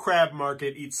play the crab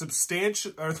market eat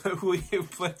substantial, or who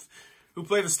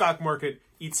play the stock market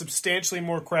eat substantially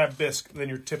more crab bisque than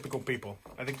your typical people.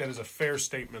 I think that is a fair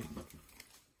statement.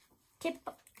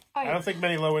 I don't think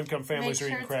many low-income Make families sure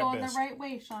are eating it's crab going bisque. the right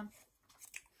way, Sean.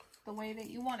 The way that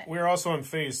you want it. We're also on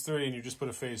phase 3, and you just put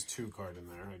a phase 2 card in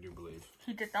there, I do believe.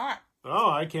 He did not. Oh,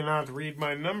 I cannot read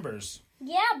my numbers.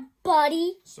 Yeah,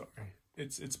 buddy. Sorry.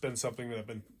 It's been something that I've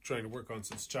been trying to work on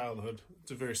since childhood.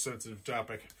 It's a very sensitive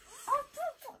topic.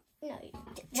 No, you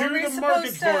didn't. To the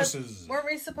market forces. Weren't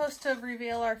we supposed to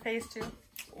reveal our phase 2?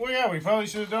 Well, yeah, we probably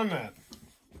should have done that.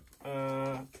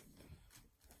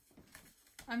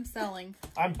 I'm selling.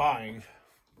 I'm buying.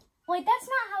 Wait, that's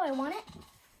not how I want it.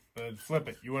 But flip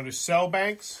it. You want to sell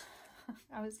banks?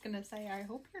 I was going to say, I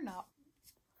hope you're not.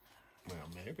 Well,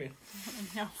 maybe.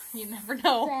 No, you never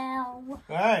know. Well,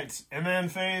 All right. And then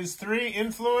phase 3,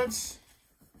 influence.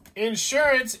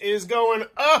 Insurance is going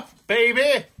up,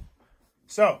 baby.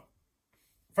 So,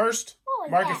 first, what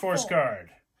was market that force for? card.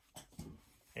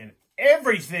 And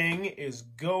everything is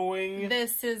going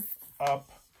This is... up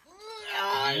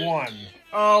 1.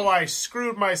 Oh, I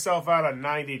screwed myself out of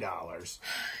 $90.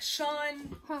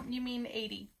 Sean, you mean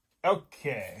 80.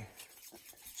 Okay.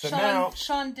 So now,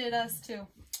 Sean did us too.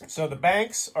 so the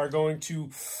banks are going to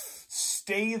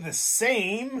stay the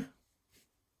same.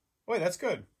 Wait, that's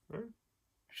good. Right.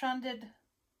 Sean did...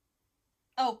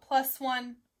 Oh,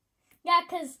 +1. yeah,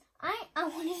 because I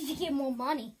wanted to get more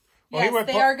money. Well, he Yes, went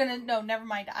they are going to... No, never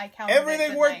mind. I counted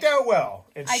Everything it, worked out well.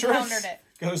 I Insurance countered it.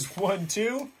 goes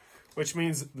 1-2, which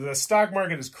means the stock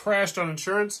market has crashed on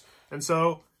insurance. And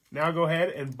so now go ahead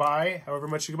and buy however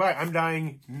much you can buy. I'm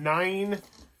buying 9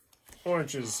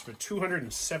 oranges for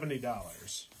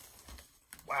 $270.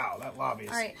 Wow, that lobby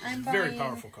is All right, I'm a very buying-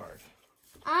 powerful card.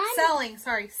 Selling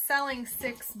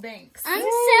 6 banks. I'm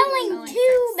Selling selling 2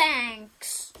 six.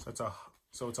 banks.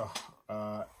 So it's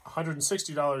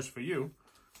 $160 for you.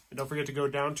 And don't forget to go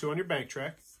down 2 on your bank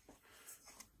track.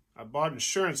 I bought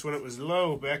insurance when it was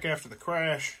low back after the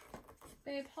crash.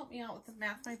 Babe, help me out with the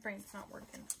math. My brain's not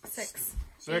working. 6.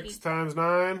 6 80. times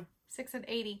 9. 6 and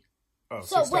 80. Oh,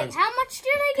 So, 6 wait, times. how much did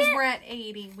I Because get? we're at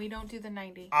 80. We don't do the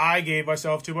 90. I gave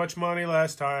myself too much money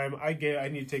last time. I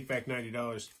need to take back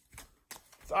 $90.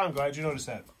 So I'm glad you noticed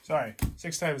that. Sorry.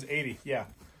 6 times 80. Yeah.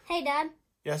 Hey, Dad,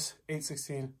 Yes. 8,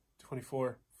 16,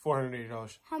 24,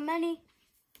 $480. how many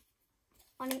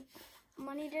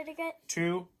money did I get?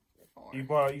 2.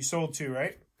 4. You sold 2,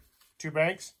 right? 2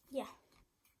 banks Yeah.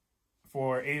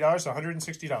 for $80,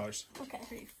 $160. Okay.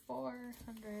 3,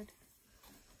 400.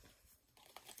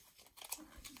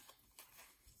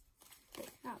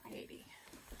 Not mine. 80.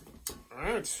 All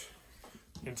right.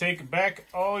 And take back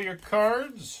all your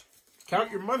cards. Count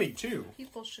your money, too.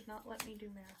 People should not let me do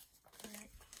math.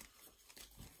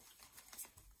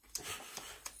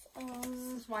 All right.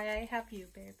 This is why I have you,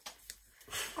 babe.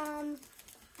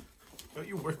 Don't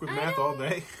you work with math all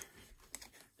day?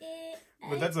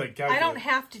 But that's like calculating. I don't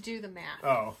have to do the math.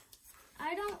 Oh.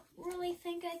 I don't really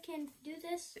think I can do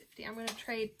this. 50. I'm going to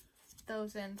trade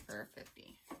those in for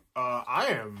 50. I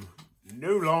am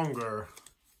no longer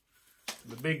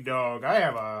the big dog. I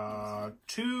have a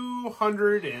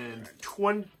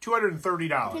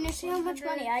 $230. Can you see how much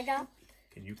money I got?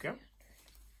 Can you count?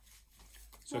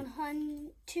 So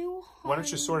 100, 200. why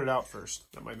don't you sort it out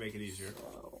first? That might make it easier.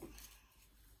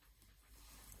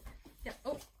 Yep.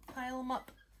 Oh, pile them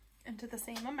up into the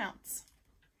same amounts.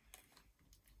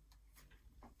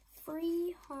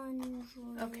 300.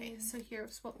 Okay, so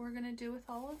here's what we're going to do with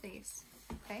all of these.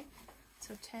 Okay,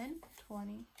 so 10,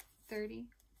 20, 30,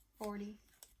 40,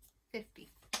 50.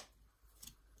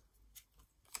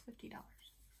 $50.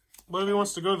 What if he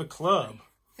wants to go to the club?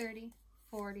 30,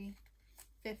 40,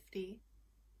 50.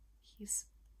 He's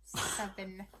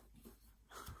 7.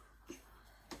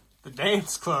 The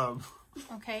dance club.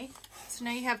 Okay, so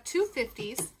now you have 2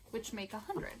 50s, which make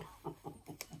 100.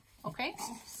 Okay?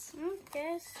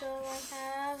 Okay, so I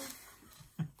have...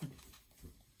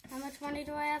 How much money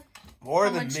do I have? More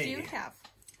How than much me. do you have?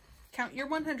 Count your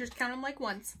 100s. Count them like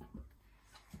ones.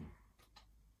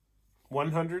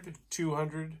 100,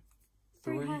 200,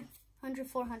 300,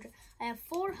 400. I have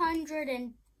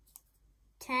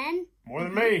 410. More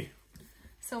than me.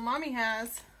 So Mommy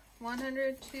has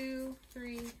 100, 2,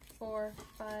 3, 4,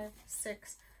 5,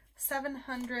 6,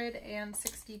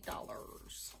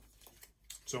 $760.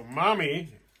 So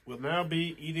Mommy will now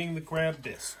be eating the crab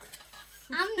disc.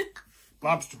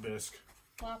 Lobster bisque.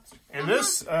 Lobster. And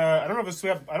this, I don't know if this,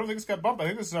 I don't think it's got bumped. I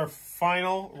think this is our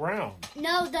final round.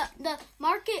 No, the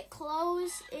market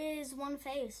close is one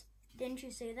phase. Didn't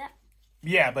you say that?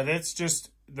 Yeah, but it's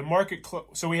just the market close.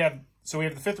 So we have the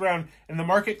fifth round, and the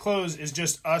market close is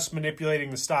just us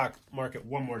manipulating the stock market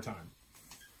one more time.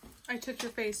 I took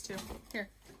your face too. Here.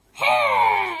 Hey,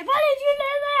 why did you do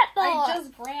that for? I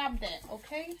just grabbed it,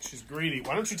 okay? She's greedy.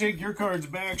 Why don't you take your cards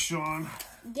back, Sean?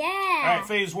 Yeah. All right,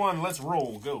 phase 1. Let's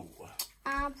roll. Go.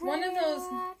 One of those...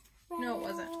 No, it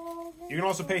wasn't. You can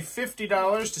also pay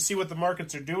 $50 to see what the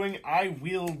markets are doing. I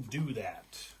will do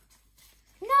that.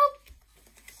 Nope.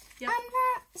 Yep. I'm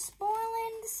not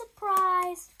spoiling the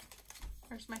surprise.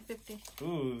 Where's my 50?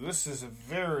 Ooh, this is a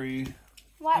very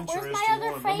Where's interesting my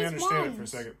other one. phase Let me understand ones? it for a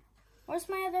second. Where's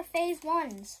my other phase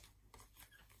ones?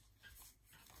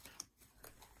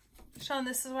 Sean,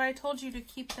 this is why I told you to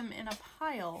keep them in a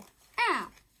pile. Ow.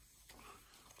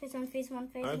 Phase one, phase one,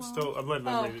 phase one. I'm letting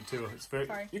them read it too. It's very.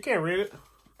 Sorry. You can't read it.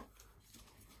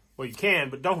 Well, you can,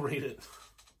 but don't read it.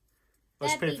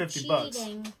 Let's pay That'd be $50.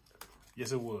 cheating.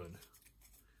 Yes, it would.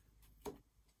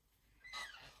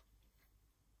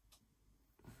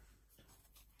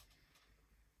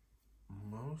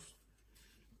 Most.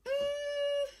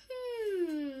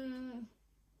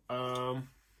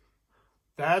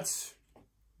 That's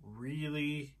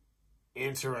really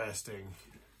interesting.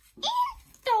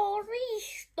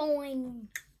 Interesting.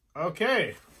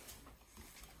 Okay.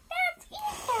 That's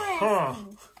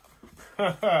interesting.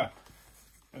 Huh.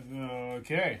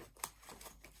 Okay.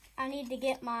 I need to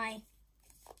get my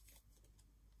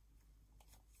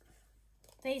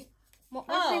phase. What's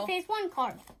my phase one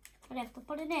card? I'd have to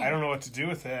put it in. I don't know what to do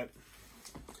with that.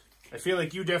 I feel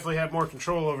like you definitely have more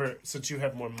control over it since you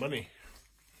have more money.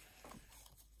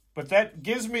 But that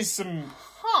gives me some...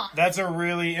 Huh. That's a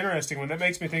really interesting one. That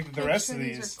makes me think that the rest of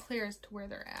these are clear as to where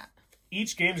they're at.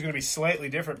 Each game is going to be slightly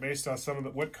different based on some of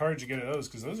the what cards you get of those,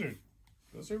 because those are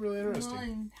really interesting. Well,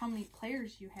 and how many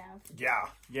players you have. Yeah.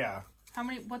 How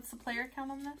many? What's the player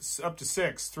count on this? It's up to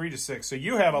 6, 3 to 6. So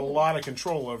you have a lot of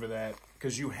control over that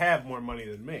because you have more money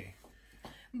than me.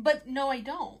 But no, I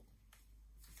don't.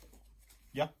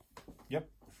 Yep.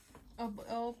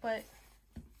 Oh, but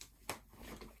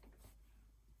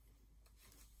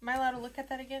am I allowed to look at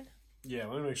that again? Yeah,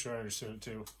 let me make sure I understand it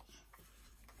too.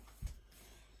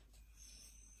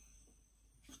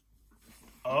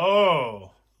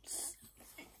 Oh.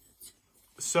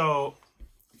 So,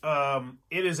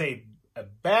 it is a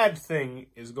bad thing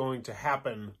is going to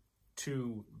happen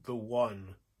to the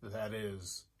one that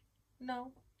is.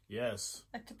 No. Yes.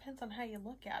 It depends on how you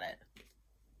look at it.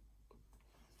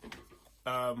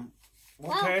 Okay.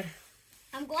 Well,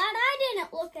 I'm glad I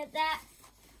didn't look at that.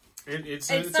 It's It's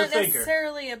a not thinker.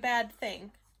 necessarily a bad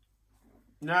thing.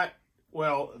 Not,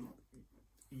 well,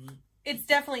 It's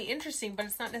definitely interesting, but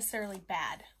it's not necessarily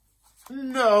bad.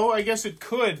 no, I guess it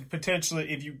could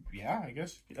potentially if you, yeah, I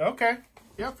guess. Okay.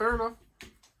 Yeah, fair enough.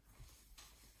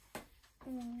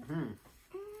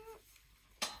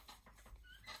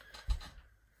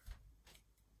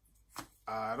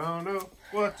 I don't know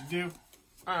what to do.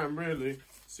 I'm really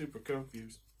super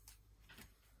confused.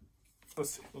 Let's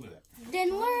see. We'll do that.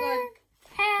 Then learn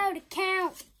how to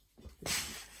count.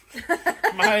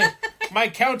 My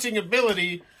counting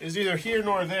ability is neither here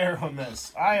nor there on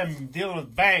this. I am dealing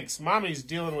with banks. Mommy's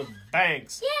dealing with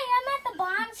banks. Yeah, I'm at the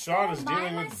bond store Sean is by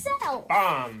dealing with myself.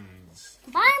 bonds.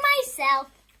 By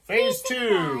myself. Phase Please be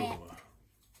 2. quiet.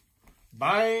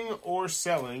 Buying or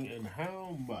selling, and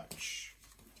how much?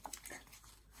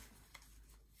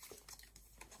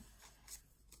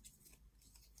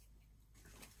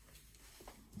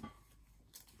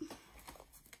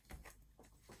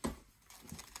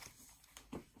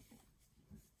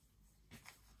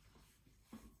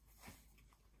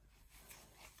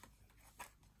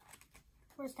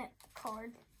 Where's that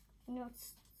card? You know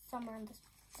it's somewhere in this.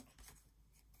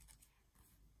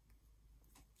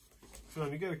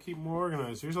 Sean, you gotta keep them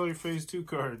organized. Here's all your phase 2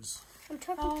 cards. I'm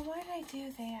talking Oh, why did I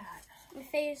do that? the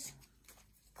phase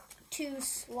 2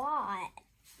 slot.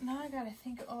 Now I gotta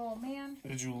think. Oh, man.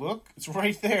 Did you look? It's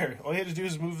right there. All you had to do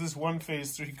is move this one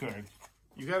phase 3 card.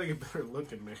 You gotta get better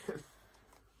looking, man.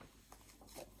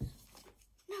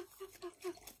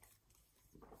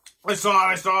 I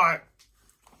saw it!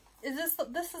 Is this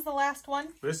is the last one?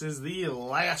 This is the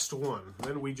last one.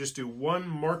 Then we just do one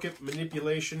market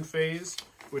manipulation phase,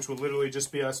 which will literally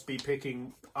just be us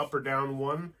picking up or down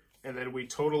one, and then we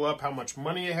total up how much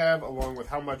money you have, along with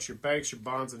how much your banks, your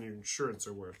bonds, and your insurance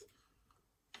are worth.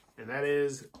 And that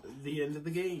is the end of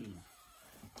the game.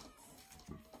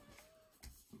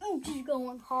 I'm just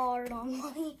going hard on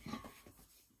money.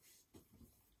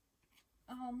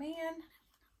 Oh, man.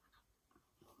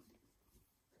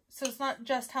 So it's not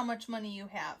just how much money you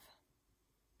have.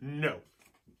 No.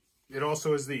 It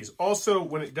also is these. Also,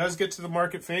 when it does get to the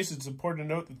market phase, it's important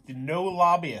to note that no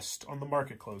lobbyist on the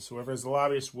market close. Whoever is the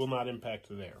lobbyist will not impact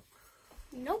there.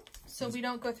 Nope. So we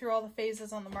don't go through all the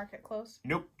phases on the market close?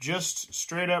 Nope. Just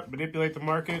straight up manipulate the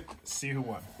market, see who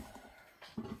won.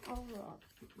 Oh, look.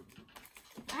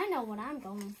 I know what I'm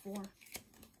going for.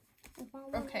 If I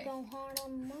want to go hard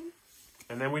on money.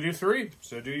 And then we do 3.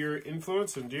 So do your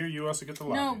influence, and dear, you also get the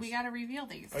lobbies. No, we gotta reveal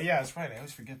these. Oh, yeah, that's right. I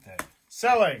always forget that.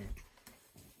 Selling.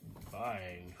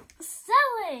 Buying.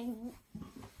 Selling.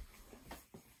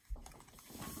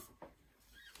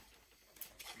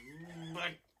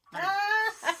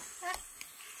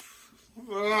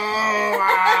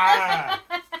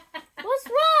 What's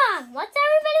wrong? What's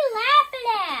everybody laughing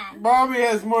at? Mommy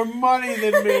has more money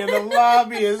than me, and the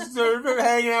lobbyists are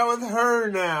hanging out with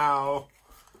her now.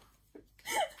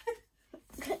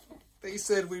 They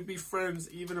said we'd be friends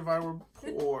even if I were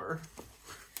poor.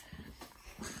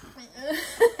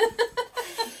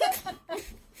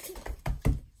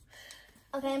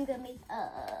 Okay, I'm gonna be,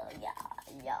 yeah.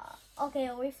 Okay,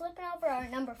 are we flipping over our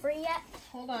number 3 yet?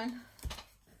 Hold on.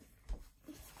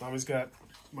 Mommy's got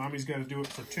to do it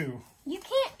for 2. You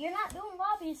can't, you're not doing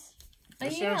lobbies.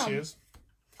 Yes, I am. she is.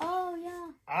 Oh,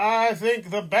 yeah. I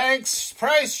think the bank's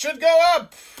price should go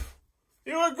up.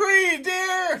 You agree,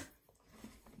 dear?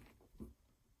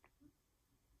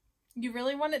 You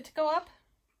really want it to go up?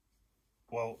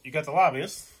 Well, you got the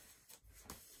lobbyist.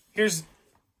 Here's...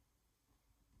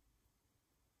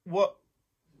 Why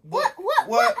did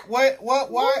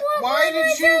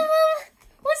you...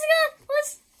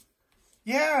 What's...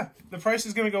 Yeah, the price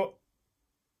is going to go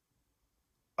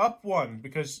up 1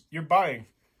 because you're buying.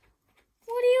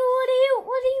 What do you...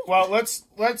 Well, let's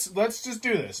just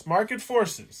do this. Market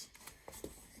forces.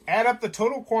 Add up the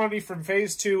total quantity from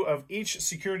phase 2 of each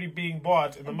security being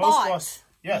bought, and the most lost.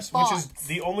 Yes, which is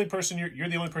the only person you're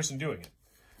the only person doing it.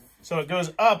 So it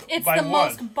goes up it's by 1.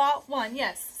 It's the most bought one,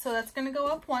 yes. So that's going to go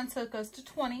up 1, so it goes to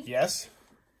 20. Yes.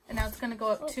 And now it's going to go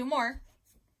up 2 more.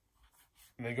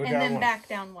 And then go and down then 1. back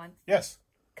down 1. Yes.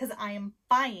 Because I am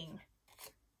buying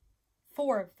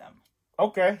 4 of them.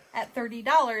 Okay. At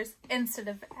 $30 instead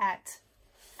of at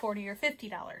 $40 or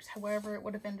 $50, however it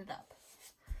would have ended up.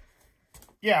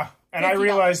 Yeah, and I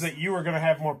realized that you were going to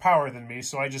have more power than me,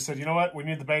 so I just said, you know what, we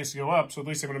need the banks to go up, so at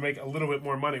least I'm going to make a little bit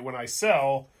more money when I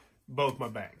sell both my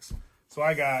banks. So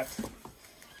I got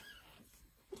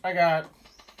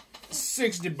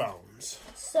 60 bones.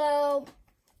 So,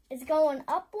 it's going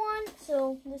up 1,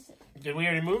 so this... Did we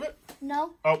already move it?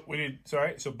 No. Oh, we did,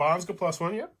 sorry. So bonds go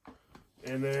 +1, yep.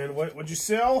 And then what'd you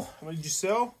sell? What did you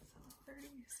sell? 30,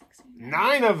 60,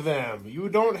 9 of them. You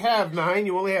don't have 9,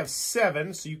 you only have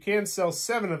 7, so you can sell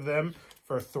 7 of them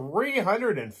for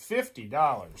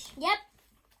 $350. Yep.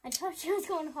 I told you I was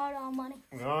going hard on money.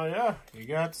 Oh, yeah.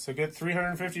 Get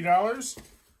 $350.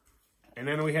 And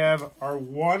then we have our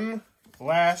one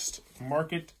last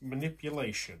market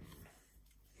manipulation.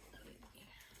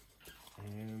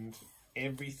 And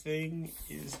everything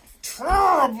is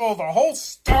terrible. The whole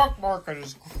stock market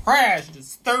has crashed.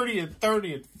 It's 30 and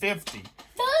 30 and 50.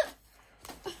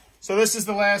 So this is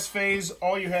the last phase.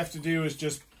 All you have to do is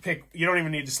just pick. You don't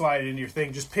even need to slide it into your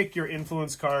thing. Just pick your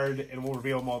influence card, and we'll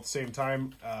reveal them all at the same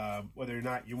time. Whether or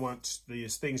not you want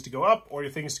these things to go up or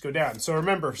your things to go down. So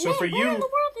remember, so for where you, in the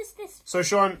world is this? so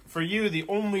Sean, for you, the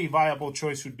only viable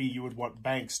choice would be you would want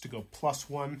banks to go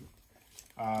 +1,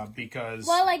 because.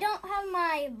 Well, I don't have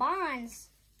my bonds.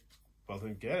 Well,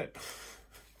 then get it.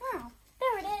 Oh,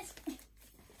 there it is.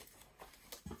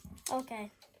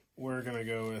 Okay. We're gonna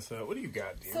go with what do you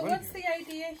got, dear? So what's the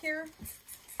idea here?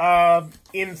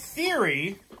 In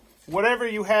theory, whatever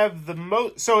you have the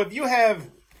most. So if you have,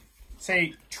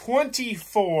 say,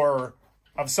 24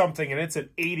 of something and it's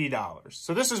at $80.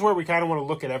 So this is where we kind of want to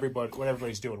look at what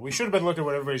everybody's doing. We should have been looking at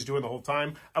what everybody's doing the whole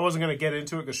time. I wasn't going to get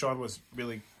into it because Sean was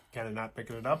really kind of not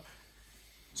picking it up.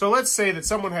 So let's say that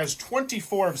someone has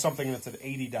 24 of something and it's at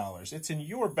 $80. It's in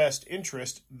your best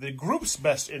interest, the group's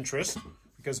best interest,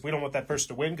 because we don't want that person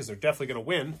to win because they're definitely going to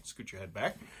win. Scoot your head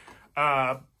back.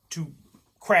 To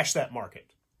crash that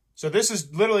market. So this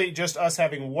is literally just us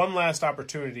having one last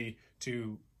opportunity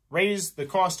to raise the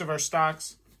cost of our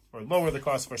stocks or lower the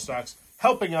cost of our stocks,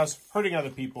 helping us, hurting other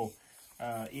people.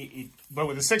 But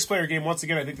with a 6-player game, once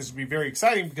again, I think this would be very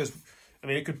exciting because, I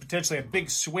mean, it could potentially have big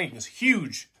swings,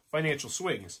 huge financial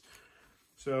swings.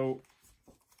 So,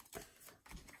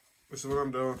 this is what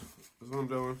I'm doing. This is what I'm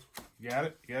doing. You got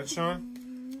it? You got it, Sean?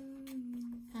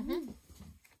 Mm-hmm.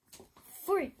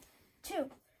 3,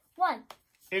 2, 1.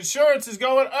 Insurance is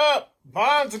going up.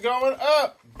 Bonds are going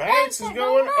up. Banks is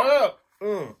going up.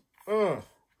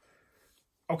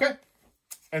 Okay.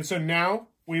 And so now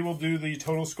we will do the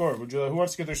total score. Who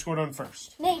wants to get their score done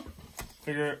first? Me.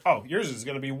 Oh, yours is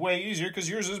going to be way easier because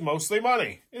yours is mostly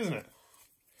money, isn't it?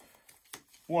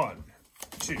 1,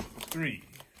 2, 3,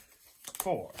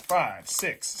 4, 5,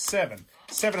 6, 7,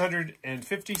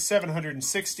 750,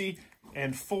 760,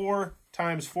 and 4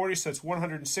 times 40, so that's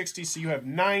 160. So you have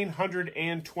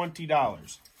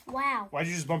 $920. Wow. Why'd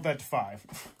you just bump that to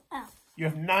 5? Oh. You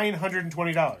have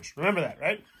 $920. Remember that,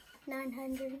 right?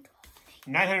 920.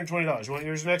 $920. You want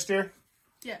yours next year?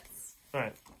 Yes. All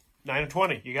right.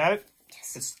 920. You got it?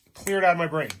 Yes. It's cleared out of my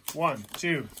brain. 1,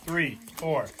 2, 3,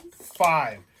 4,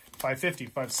 5. 550,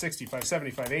 560,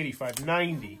 570, 580,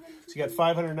 590. So you got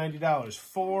 $590.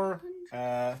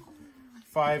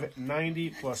 590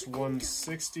 plus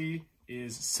 160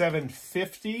 is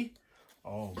 750.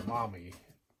 Oh, mommy.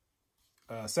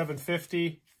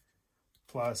 750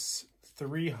 plus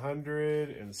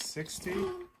 360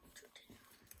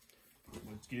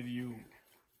 would give you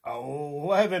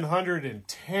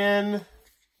 1,110.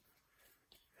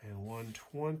 And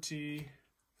 120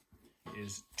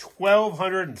 is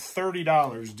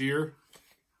 $1,230, dear.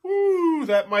 Woo,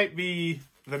 that might be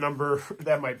the number.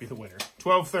 That might be the winner.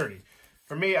 $1,230.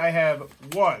 For me, I have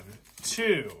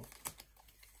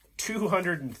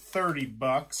 230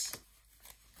 bucks,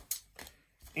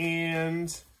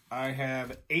 and I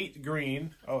have 8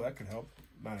 green. Oh, that could help.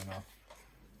 Not enough.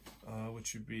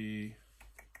 Which would be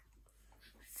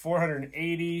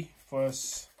 480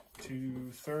 plus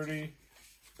 230.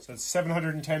 So that's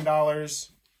 $710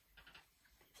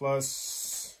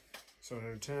 plus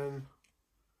 710.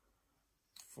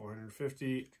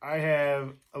 450. I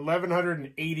have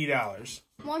 $1,180.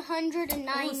 190.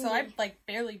 Oh, so I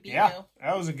barely beat you.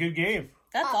 That was a good game.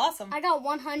 That's awesome. I got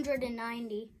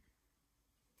 190.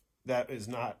 That is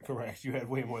not correct. You had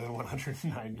way more than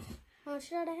 190. How much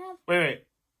did I have? Wait.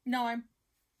 No, I'm.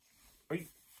 Are you?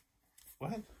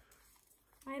 What?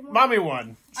 I had more. Mommy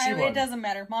won. She won. It doesn't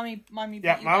matter. Mommy beat you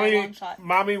by a long shot.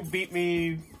 Mommy beat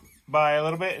me by a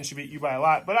little bit, and she beat you by a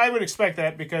lot. But I would expect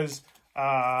that because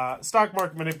stock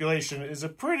market manipulation is a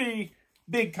pretty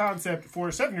big concept for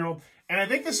a 7-year-old. And I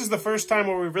think this is the first time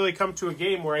where we've really come to a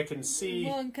game where I can see...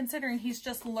 Well, and considering he's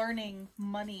just learning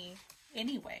money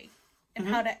anyway and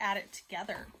how to add it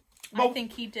together, I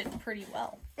think he did pretty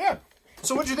well. Yeah.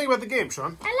 So what did you think about the game,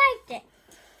 Sean? I liked it.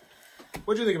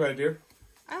 What did you think about it, dear?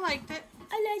 I liked it.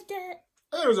 I liked it.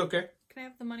 I thought it was okay. Can I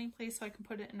have the money, please, so I can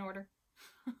put it in order?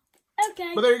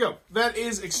 Okay. But there you go. That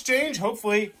is Exchange.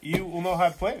 Hopefully you will know how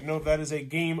to play it. Know if that is a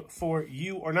game for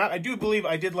you or not. I do believe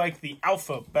I did like the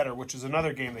Alpha better, which is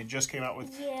another game they just came out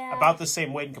with. Yeah. About the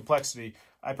same weight and complexity.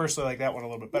 I personally like that one a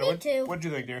little bit better. Me too. What did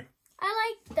you think, dear?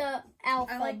 I like the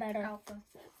Alpha I like better. Alpha.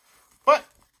 But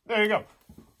there you go.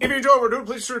 If you enjoy what we're doing,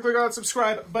 please be sure to click on that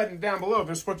subscribe button down below. If you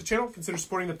want to support the channel, consider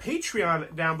supporting the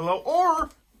Patreon down below.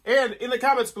 And in the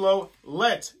comments below,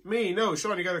 let me know.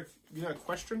 Sean, you got a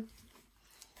question?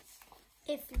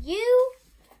 If you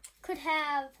could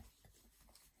have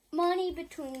money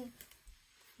between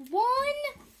 1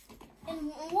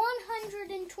 and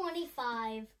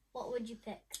 125, what would you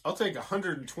pick? I'll take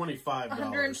 $125.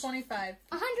 125.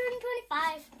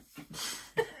 125.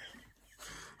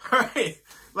 right.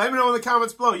 Let me know in the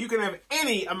comments below. You can have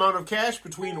any amount of cash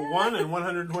between $1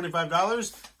 and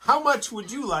 $125. How much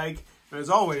would you like? And as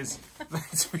always,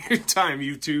 thanks for your time,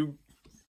 YouTube.